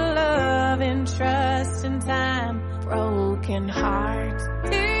something to love and trust in time. Broken hearts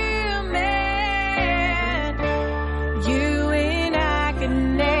to mend. You and I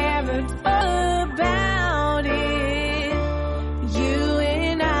can never talk about it. You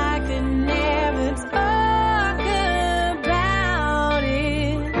and I could never talk about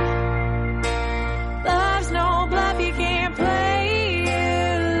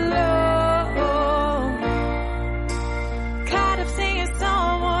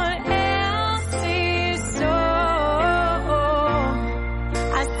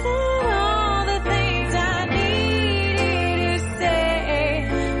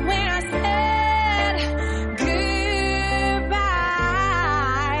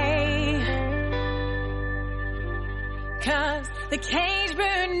The cage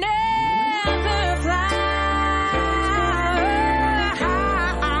bird never flies.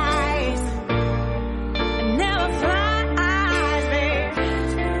 Never flies, babe.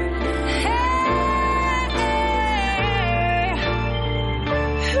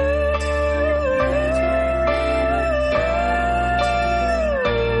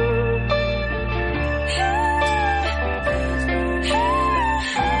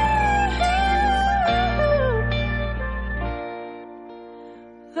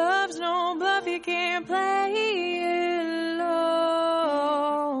 Love's no bluff, you can't play it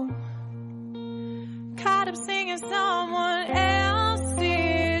low. Caught up singing someone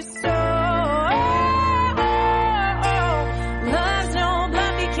else's song. Love's no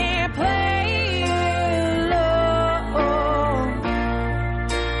bluff, you can't play it low.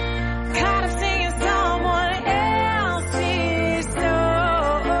 Caught up singing someone else's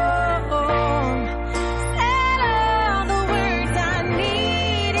song. Said all the words I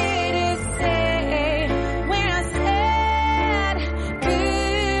needed to say when I said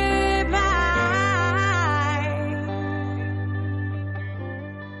goodbye.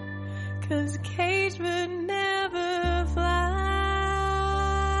 'Cause a cage bird never flies.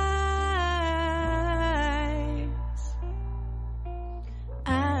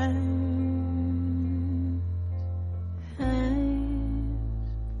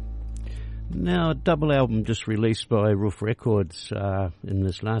 Now, a double album just released by Roof Records in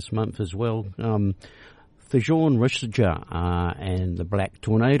this last month as well. Thejean Risseger and the Black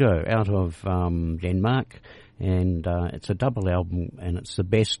Tornado out of Denmark. And it's a double album, and it's the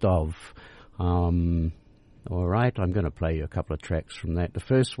best of. All right, I'm going to play you a couple of tracks from that. The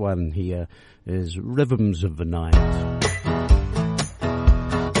first one here is Rhythms of the Night.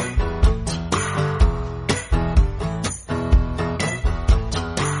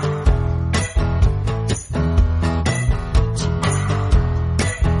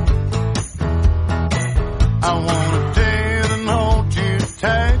 I wanna dance and hold you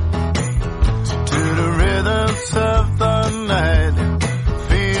tight to the rhythms of the night.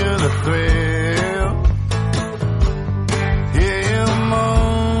 Feel the thrill. Yeah,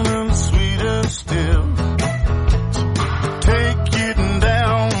 morning sweeter still.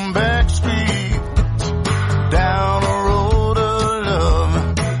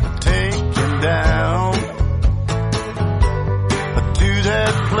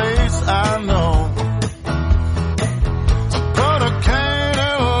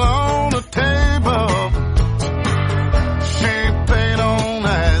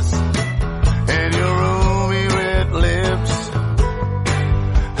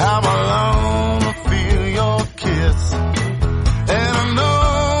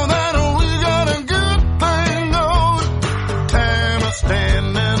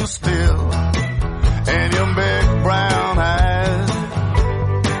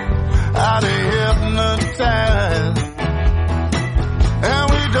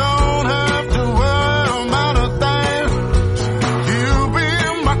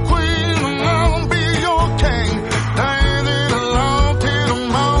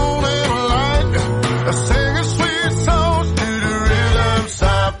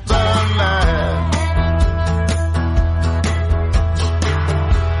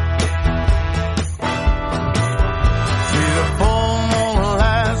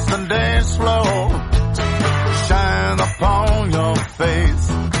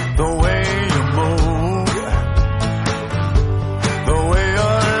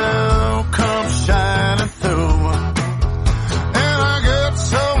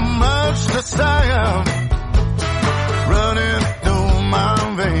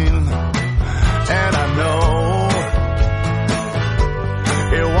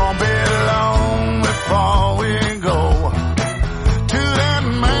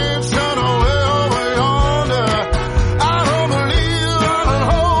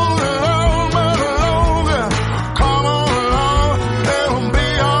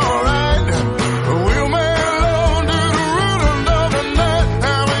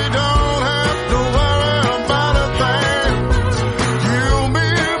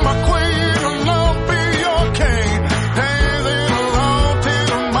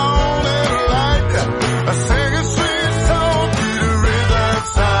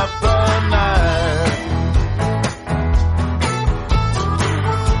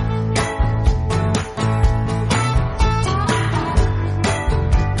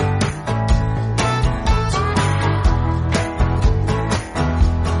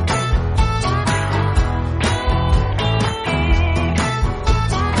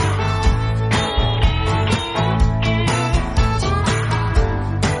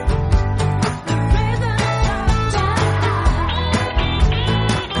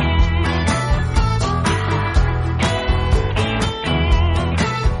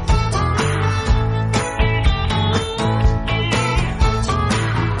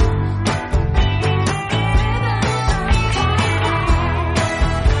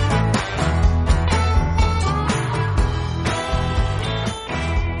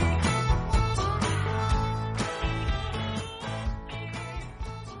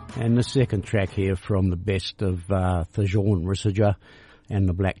 And the second track here from the best of Thajon Rissager and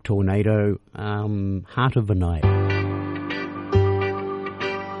the Black Tornado, Heart of the Night.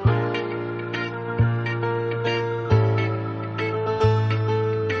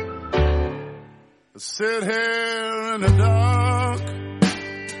 Sit here in the dark,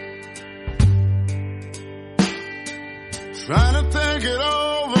 trying to think it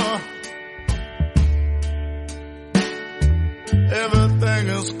over. Everything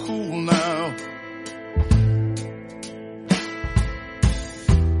is cool now.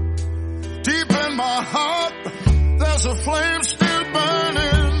 Deep in my heart, there's a flame still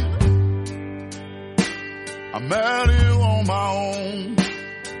burning. I met you on my own,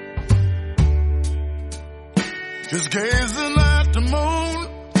 just gazing at the moon,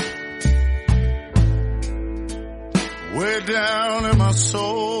 way down in my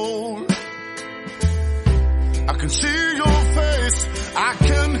soul. I can see your face, I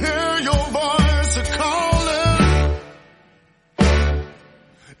can hear your voice calling.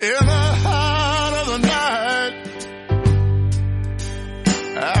 In the heart of the night,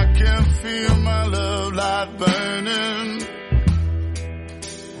 I can feel my love light burning.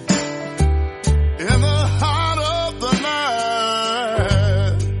 In the heart of the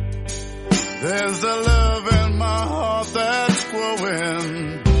night, there's a love in my heart that's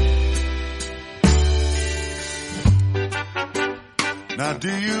growing. Now do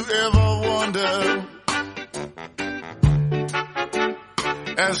you ever wonder,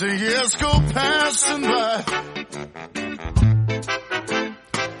 as the years go passing by,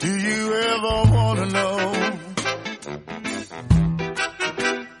 do you ever want to know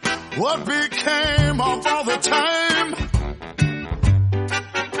what became of all the time?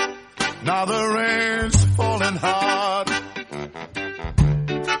 Now the rain's falling hard,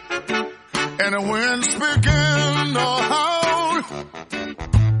 and the winds begin to howl,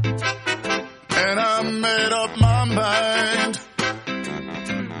 and I made up my mind.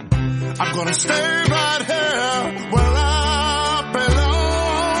 I'm gonna stay right here where I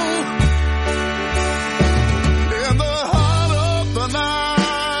belong, in the heart of the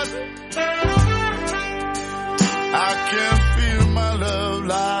night. I can feel my love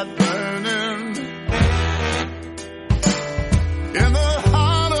light burning. In the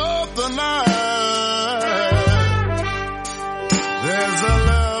heart of the night, there's a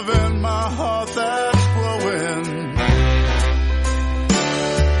love in my heart that's growing.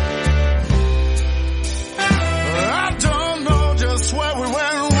 I don't know just where we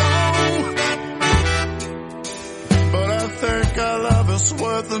went wrong, but I think our love is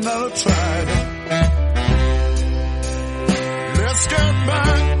worth another try. Let's get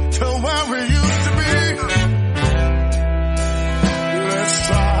back to where we used to be. Let's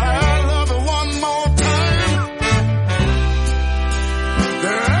try our love one more time.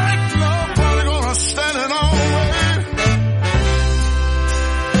 There ain't nobody gonna stand in our way.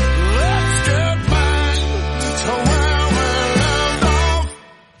 Let's get back to where we left off,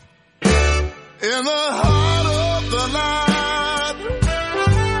 in the heart of the night.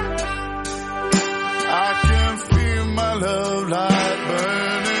 I can feel my love light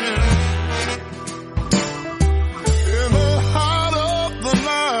burning. In the heart of the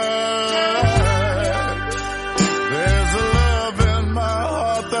night, there's a love in my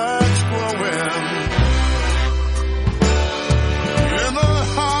heart that's growing. In the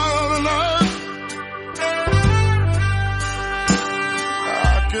heart of the night,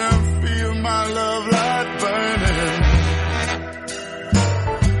 I can feel my love light burning.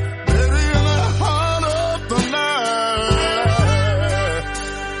 Baby, in the heart of the night,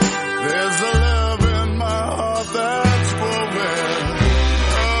 there's a love in my heart that's growing.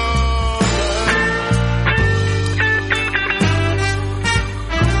 Oh,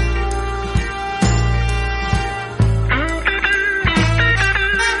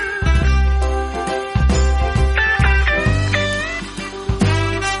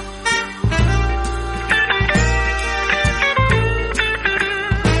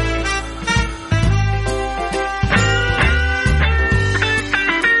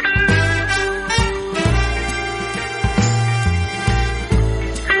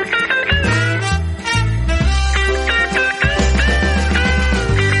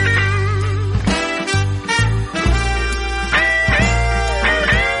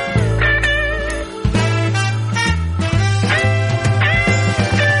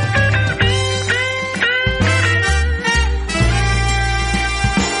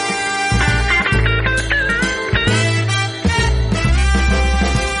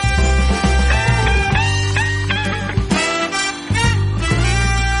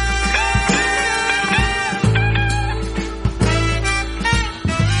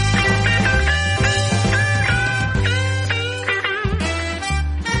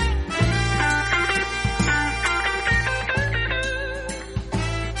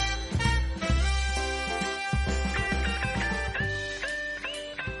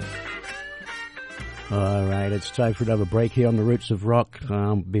 All right, it's time for another break here on the Roots of Rock.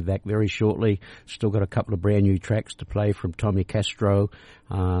 Be back very shortly. Still got a couple of brand new tracks to play from Tommy Castro.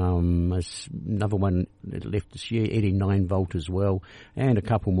 There's another one that left this year, Eddie 9 Volt as well, and a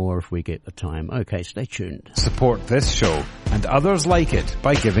couple more if we get the time. Okay, stay tuned. Support this show and others like it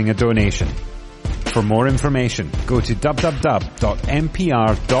by giving a donation. For more information, go to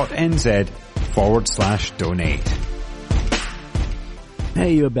www.mpr.nz/donate.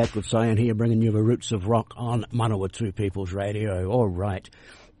 Hey, you're back with Cyan here, bringing you the Roots of Rock on Manawatu People's Radio. All right.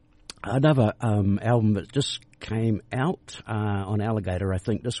 Another album that just came out on Alligator, I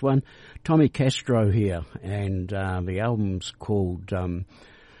think, this one. Tommy Castro here, and the album's called,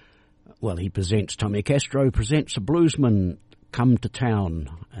 he presents, Tommy Castro presents A Bluesman Come to Town,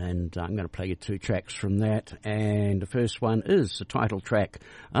 and I'm going to play you two tracks from that, and the first one is the title track,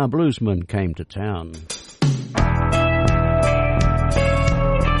 A Bluesman Came to Town.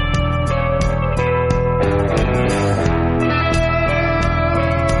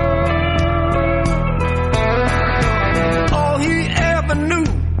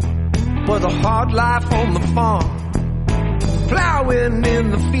 Was a hard life on the farm, plowing in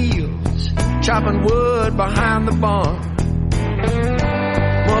the fields, chopping wood behind the barn.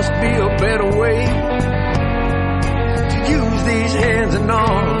 Must be a better way to use these hands and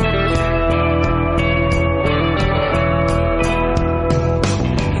arms.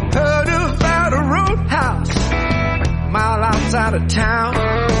 Heard about a roadhouse a mile outside of town,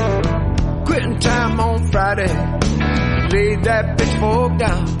 quitting time on Friday, laid that pitchfork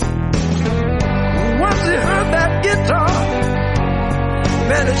down. Once he heard that guitar,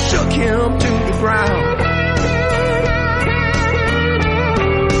 man, it shook him to the ground.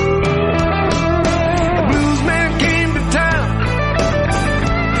 The blues man came to town,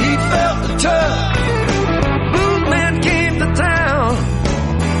 he felt the tug. Blues man came to town,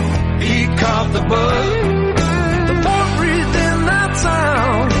 he caught the bug. The boy breathed in that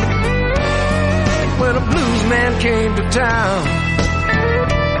sound when a blues man came to town.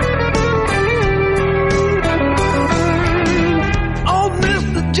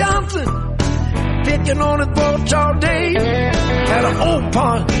 Johnson, picking on his porch all day, had an old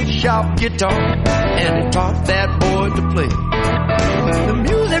pawn shop guitar, and he taught that boy to play. The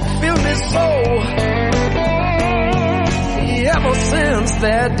music filled his soul ever since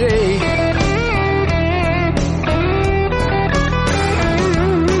that day.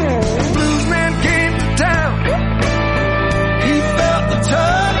 The blues man came to town, he felt the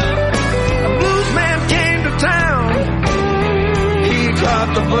tug. The blues man came to town, caught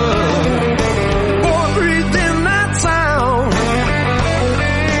the bug. Boy breathed in that sound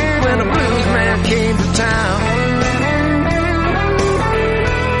when a blues man came to town.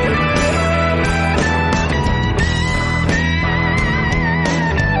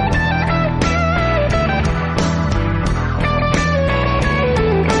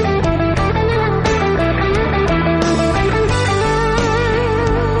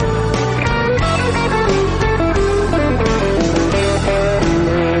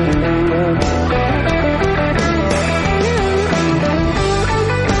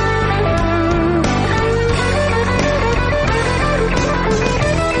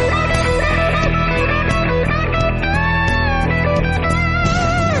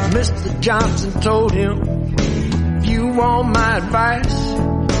 Johnson told him, if you want my advice,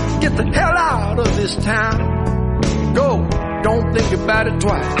 get the hell out of this town. Go, don't think about it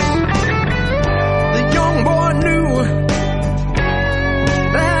twice. The young boy knew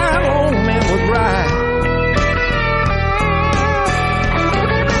that old man was right.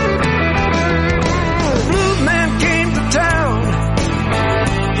 The blues man came to town,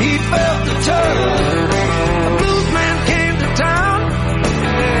 he felt the tug. The blues man came to town,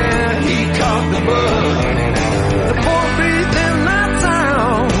 he caught the bug. The boy breathed in that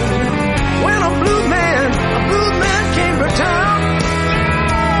sound when a blues man came to town.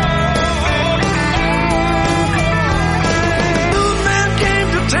 The blues man came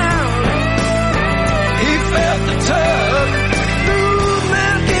to town, he felt the tug. The blues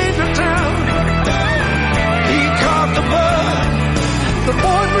man came to town, he caught the bug. The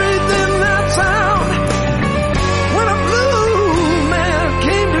boy breathed in that sound when a blues man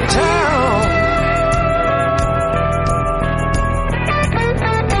came to town.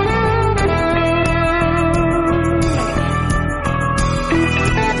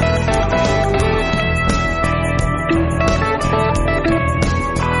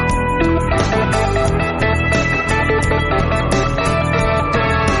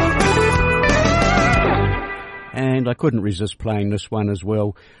 And I couldn't resist playing this one as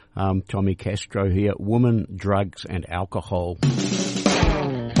well. Tommy Castro here, Woman, Drugs and Alcohol.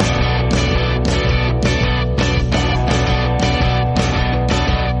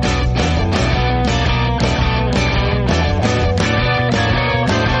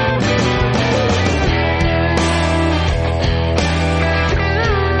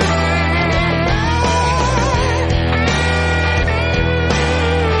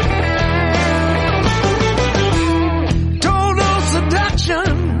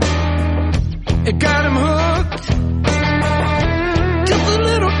 It got him hooked. Just a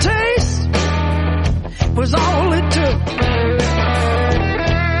little taste was all it took.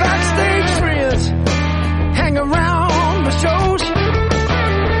 Backstage friends hang around the shows,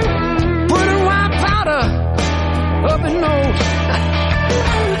 putting white powder up his nose.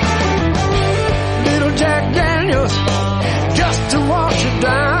 Little Jack Daniels just to wash it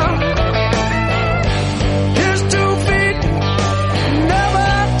down. His 2 feet never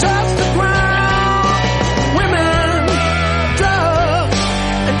touched the ground. Women, drugs,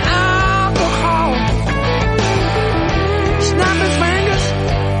 and alcohol. Snap his fingers,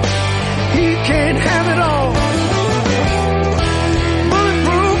 he can't have it all.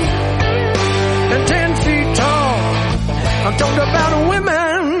 Bulletproof and 10 feet tall. I'm talking about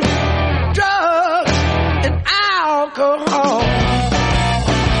women, drugs, and alcohol.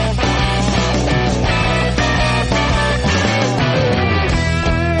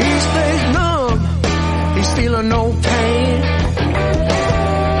 He stays numb, he's feeling no pain.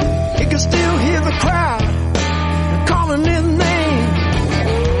 He can still hear the crowd calling his name.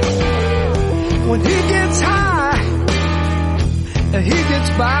 When he gets high, he gets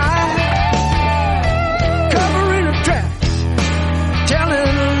by, covering the tracks, telling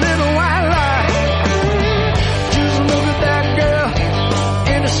a little white lie. Just look at that girl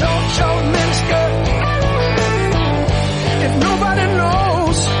in a short miniskirt. If nobody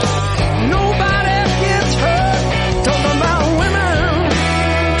knows, nobody gets hurt. Talking about women,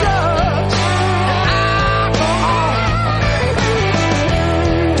 drugs, and alcohol.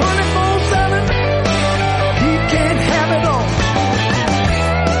 24/7, he can't have it all.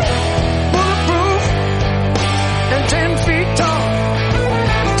 Bulletproof and 10 feet tall.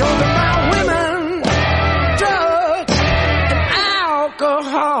 Talking about women, drugs, and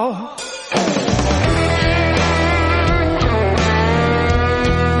alcohol.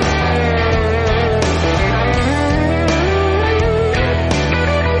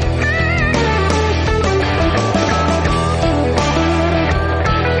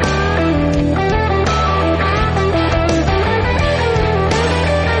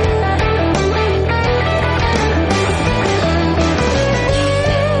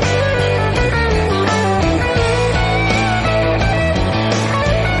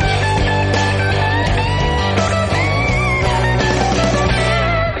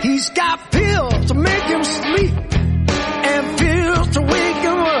 He's got pills to make him sleep and pills to wake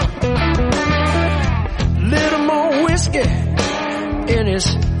him up. Little more whiskey in his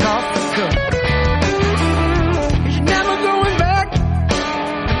coffee cup. He's never going back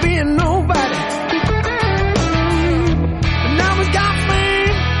to being nobody. But now he's got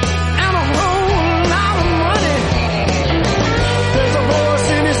fame and a whole lot of money. There's a voice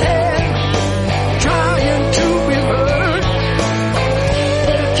in his head trying to be heard.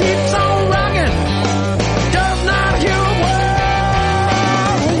 Keeps on rocking, does not hear a word.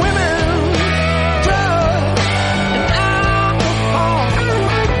 Women, drugs, and alcohol.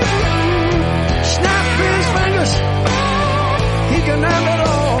 Snap his fingers, he can have it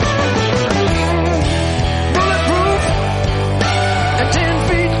all. Bulletproof and 10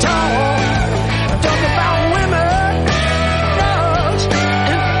 feet tall. I'm talking about women, drugs,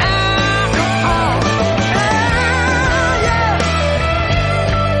 and alcohol. Yeah.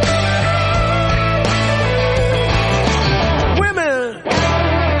 Women,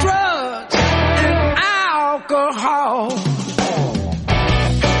 drugs, and alcohol.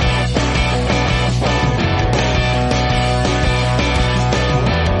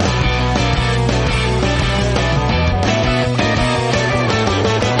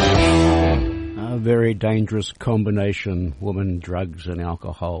 A very dangerous combination, women, drugs and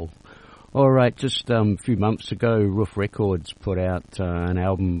alcohol. All right, just a few months ago, Roof Records put out an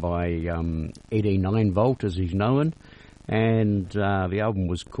album by Eddie 9 Volt, as he's known, and the album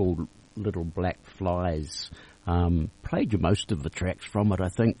was called Little Black Flies. Played you most of the tracks from it, I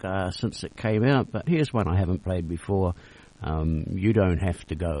think, since it came out, but here's one I haven't played before, You Don't Have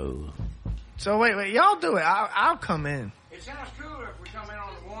to Go. So wait, y'all do it. I'll come in. It sounds cooler if we come in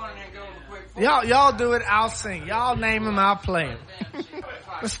on the one and then go to the quick four. Y'all do it. I'll sing. Y'all name them. I'll play them.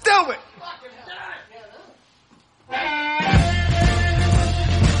 Let's do it.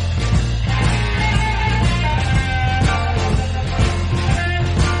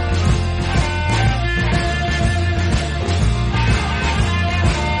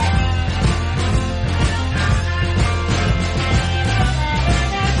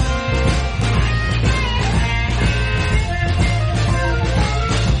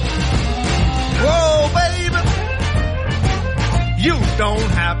 You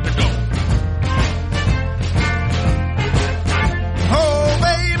don't have to go.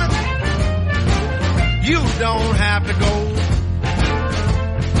 don't have to go.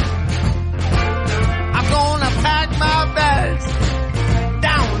 I'm gonna pack my bags,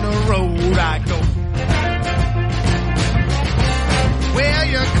 down the road I go. Well,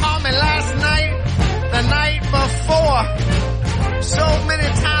 you called me last night, the night before. So many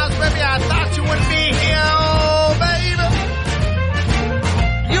times, baby, I thought you wouldn't be here, oh, baby.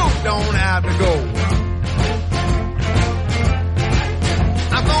 You don't have to go.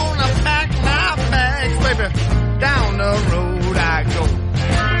 I'm gonna pack my bags, baby, down the road I go.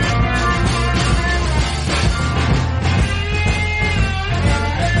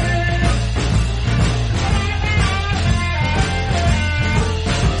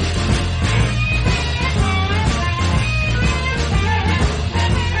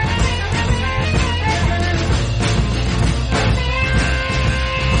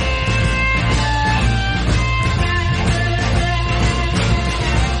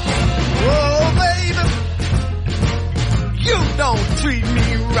 Don't treat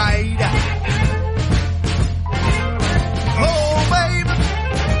me right. Oh, baby,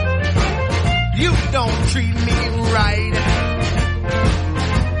 you don't treat me right.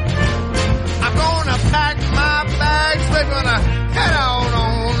 I'm gonna pack my bags, we're gonna head out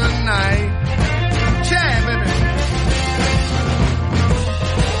on the night. Yeah, baby.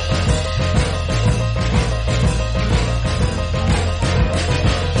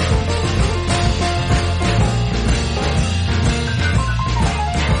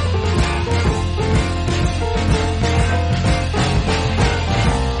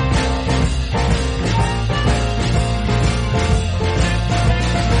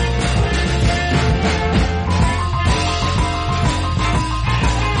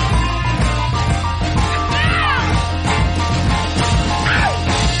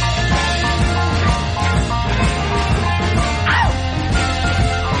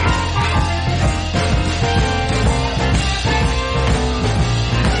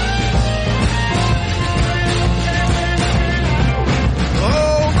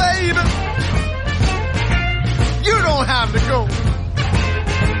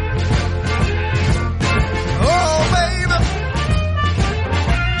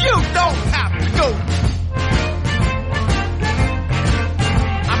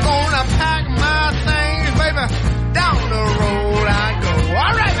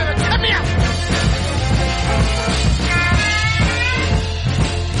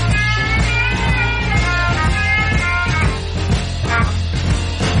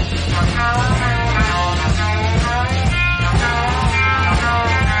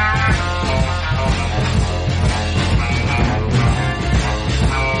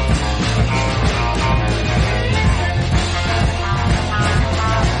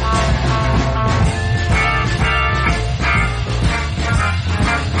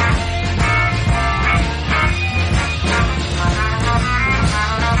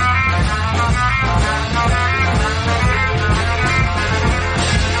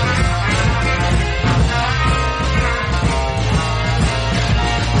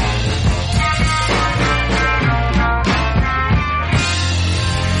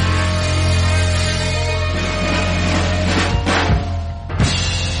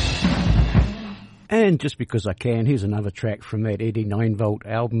 And just because I can, here's another track from that Eddie 9-Volt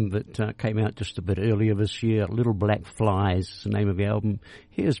album that came out just a bit earlier this year. Little Black Flies is the name of the album.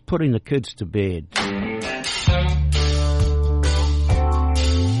 Here's Putting the Kids to Bed.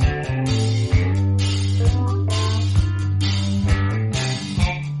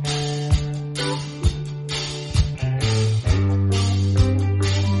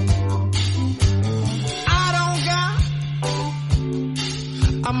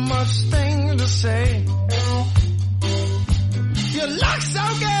 Say you look so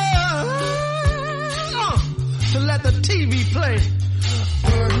good to let the TV play.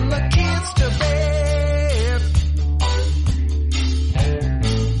 Putting the kids to bed.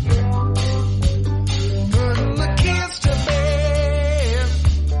 Putting the kids to bed.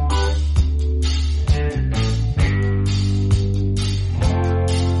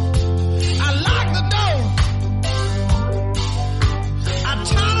 I lock the door. I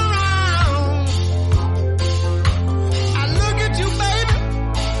turn around. I look at you, baby.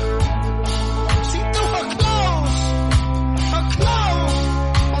 See through her clothes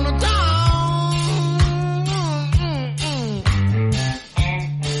on the down.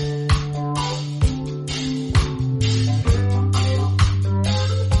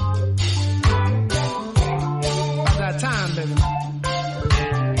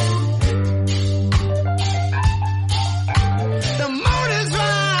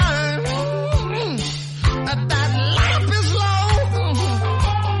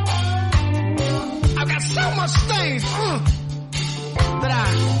 much things that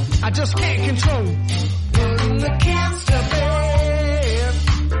I just can't control. Putting the kids to bed.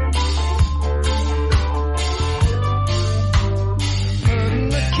 Putting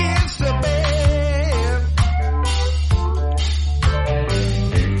the kids to bed.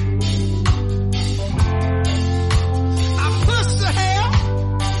 I push the hair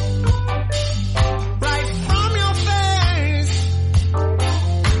right from your face.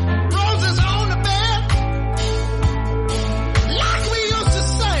 Roses on the bed, like we used to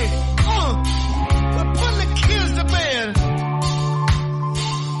say. But putting the kids to bed.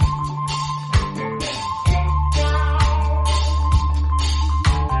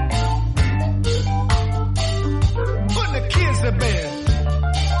 Putting the kids to bed.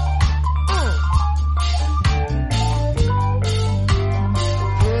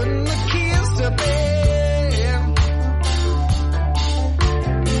 Putting the kids to bed.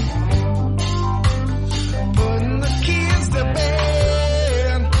 Putting the kids to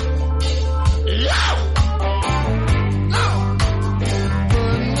bed. No! No!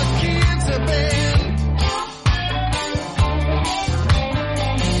 Putting the kids to bed.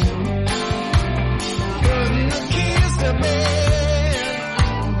 Putting the kids to bed.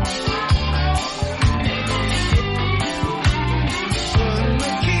 Putting the kids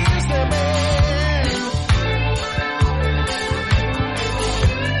to bed. Putting the kids to bed.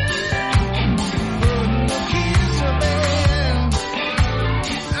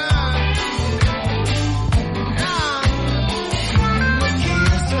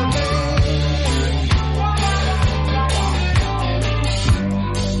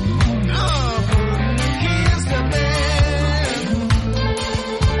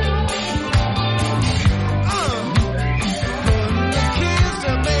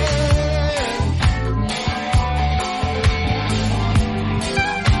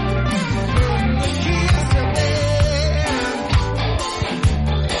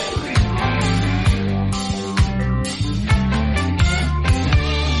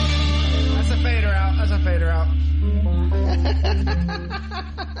 That's a fader out. That's a fader out.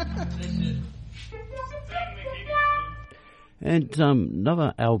 And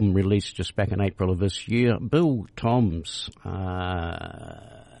another album released just back in April of this year, Bill Toms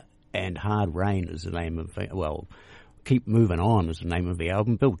and Hard Rain is the name of it. Well, Keep Moving On is the name of the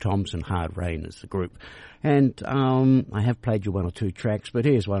album. Bill Toms and Hard Rain is the group. And I have played you one or two tracks, but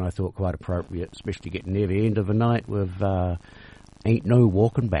here's one I thought quite appropriate, especially getting near the end of the night with Ain't No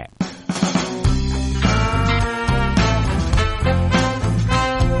Walking Back.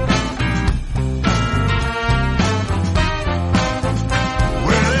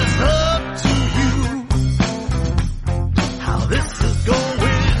 Well, it's up to you how this is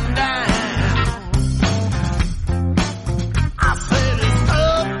going down. I said it's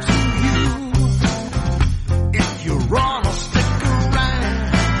up to you if you run or stick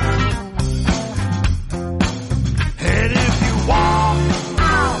around. And if you walk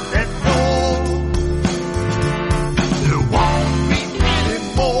out that door, there won't be any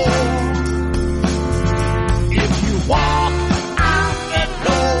more. If you walk out that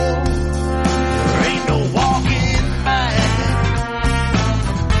door, there ain't no walking back.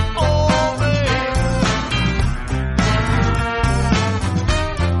 Oh, baby.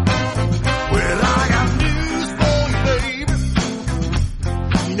 Well, I got news for you, baby.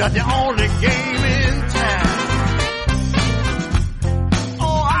 You're not the only game in town.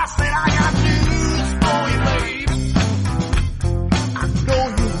 Oh, I said I got news for you, baby. I know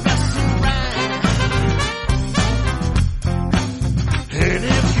you mess around. And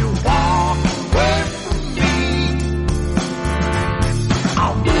if you walk away from me,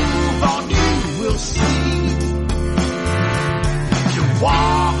 I'll move on you, we'll see. If you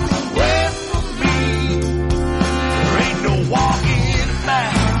walk away from me, there ain't no walking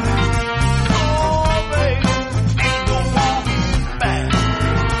back. Oh,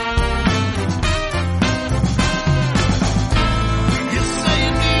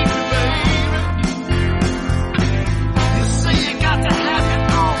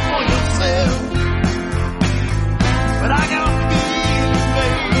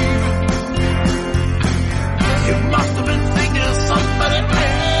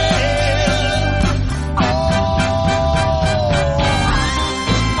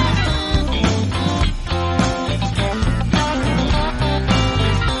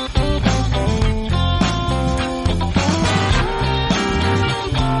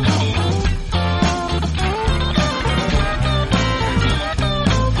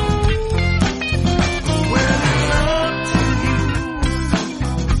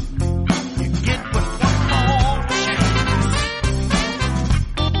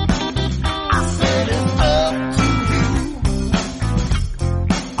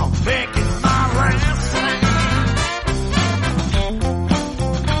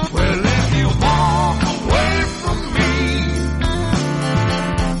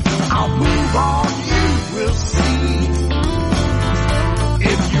 move on, you will see.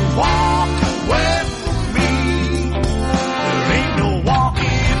 If you walk away from me, there ain't no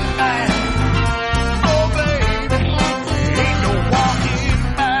walking back. Oh, baby, there ain't no walking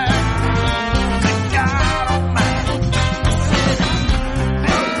back. Thank God Almighty.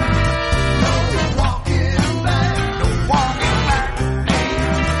 No walking back, no walking back.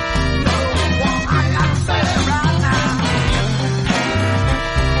 No walking, I gotta say it right now.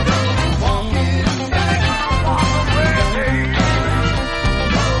 No walking back, no walk away.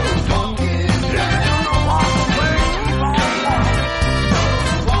 No walking back, no walk away. Keep on walking. No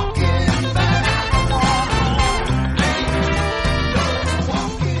walking back, no walk away. No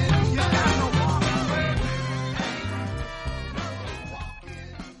walking, you gotta walk away.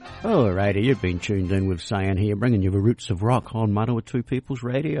 Alrighty, you've been tuned in with Cyan here, bringing you the roots of rock on Manawatu People's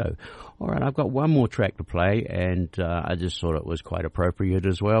Radio. Alright, I've got one more track to play, and I just thought it was quite appropriate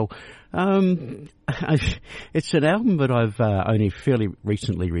as well. It's an album that I've only fairly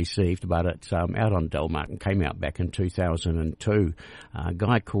recently received, but it's out on Delmark and came out back in 2002. A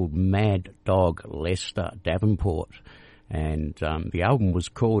guy called Mad Dog Lester Davenport, and the album was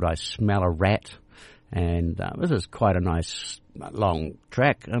called I Smell a Rat. And this is quite a nice long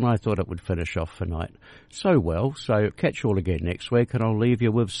track, and I thought it would finish off the night so well. So catch you all again next week, and I'll leave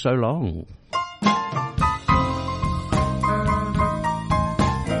you with So Long.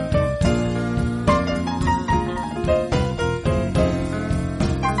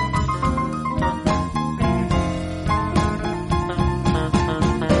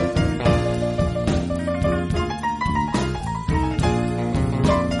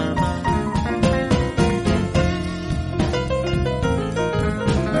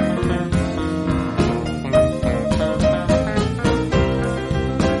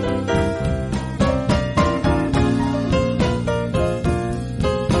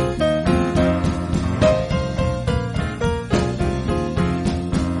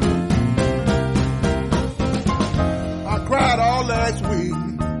 I cried all last week,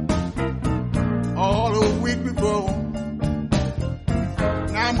 all the week before.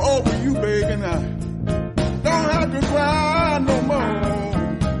 Now I'm over you, baby, now. Don't have to cry no more.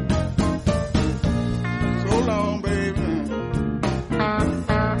 So long, baby.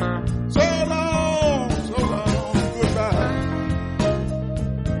 So long, goodbye.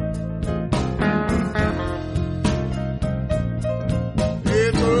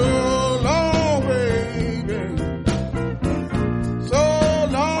 It's so long, baby. So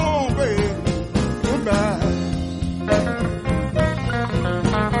long, baby, goodbye.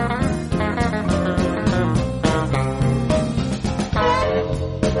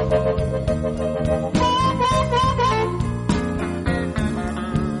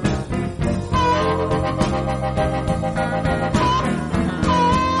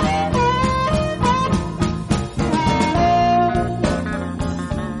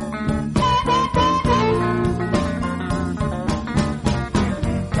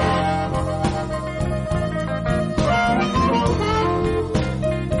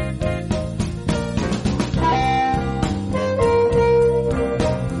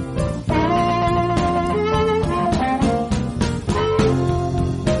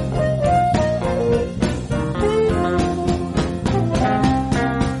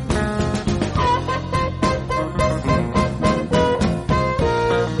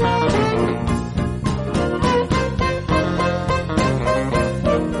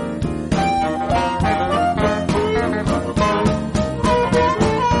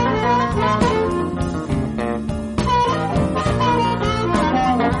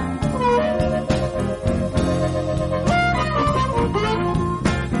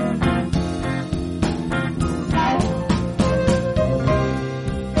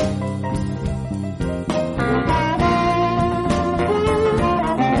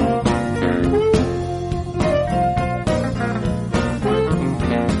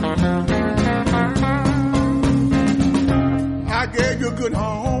 I gave you a good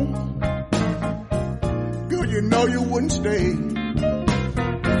home. Girl, you know you wouldn't stay.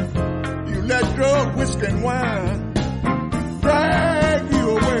 You let drug, whiskey, and wine drag you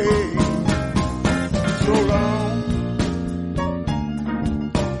away. So long,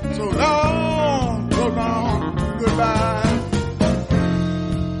 goodbye.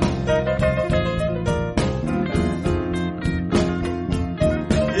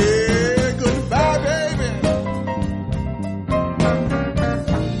 Yeah, goodbye, baby.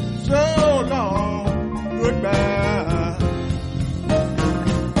 So long, goodbye.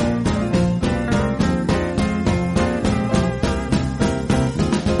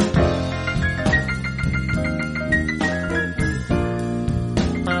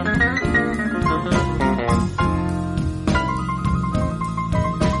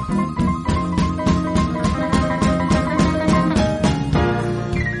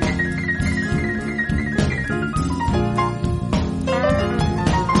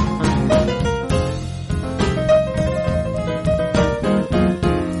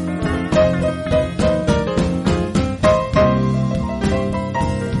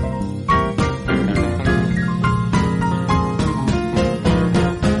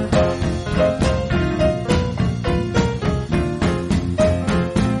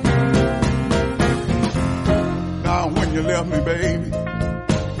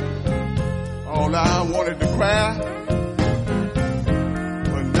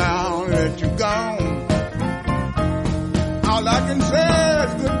 that you're gone. All I can say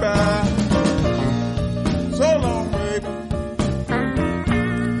is goodbye. So long, baby.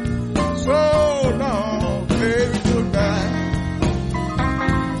 So long, baby, goodbye.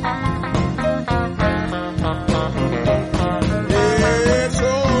 Yeah,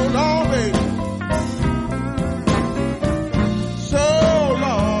 so long, baby. So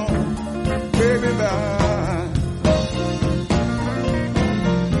long, baby, bye.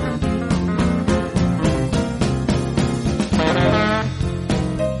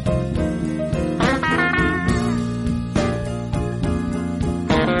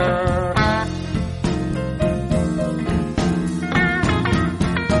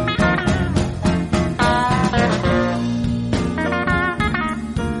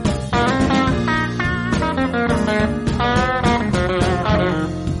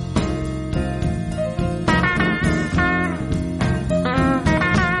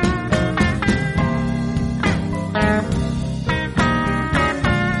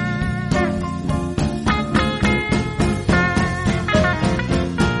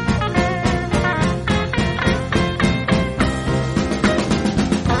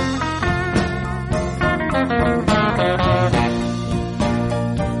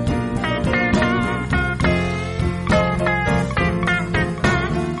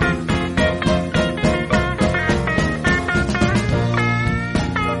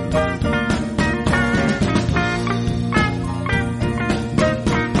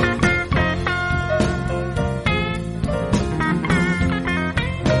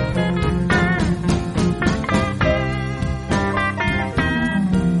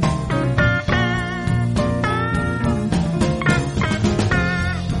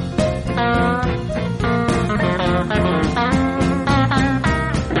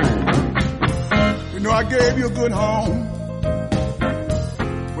 I gave you a good home,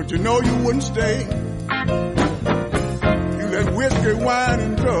 but you know you wouldn't stay. You let whiskey, wine,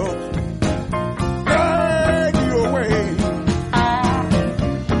 and drugs drag you away.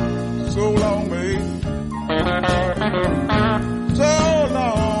 So long, babe.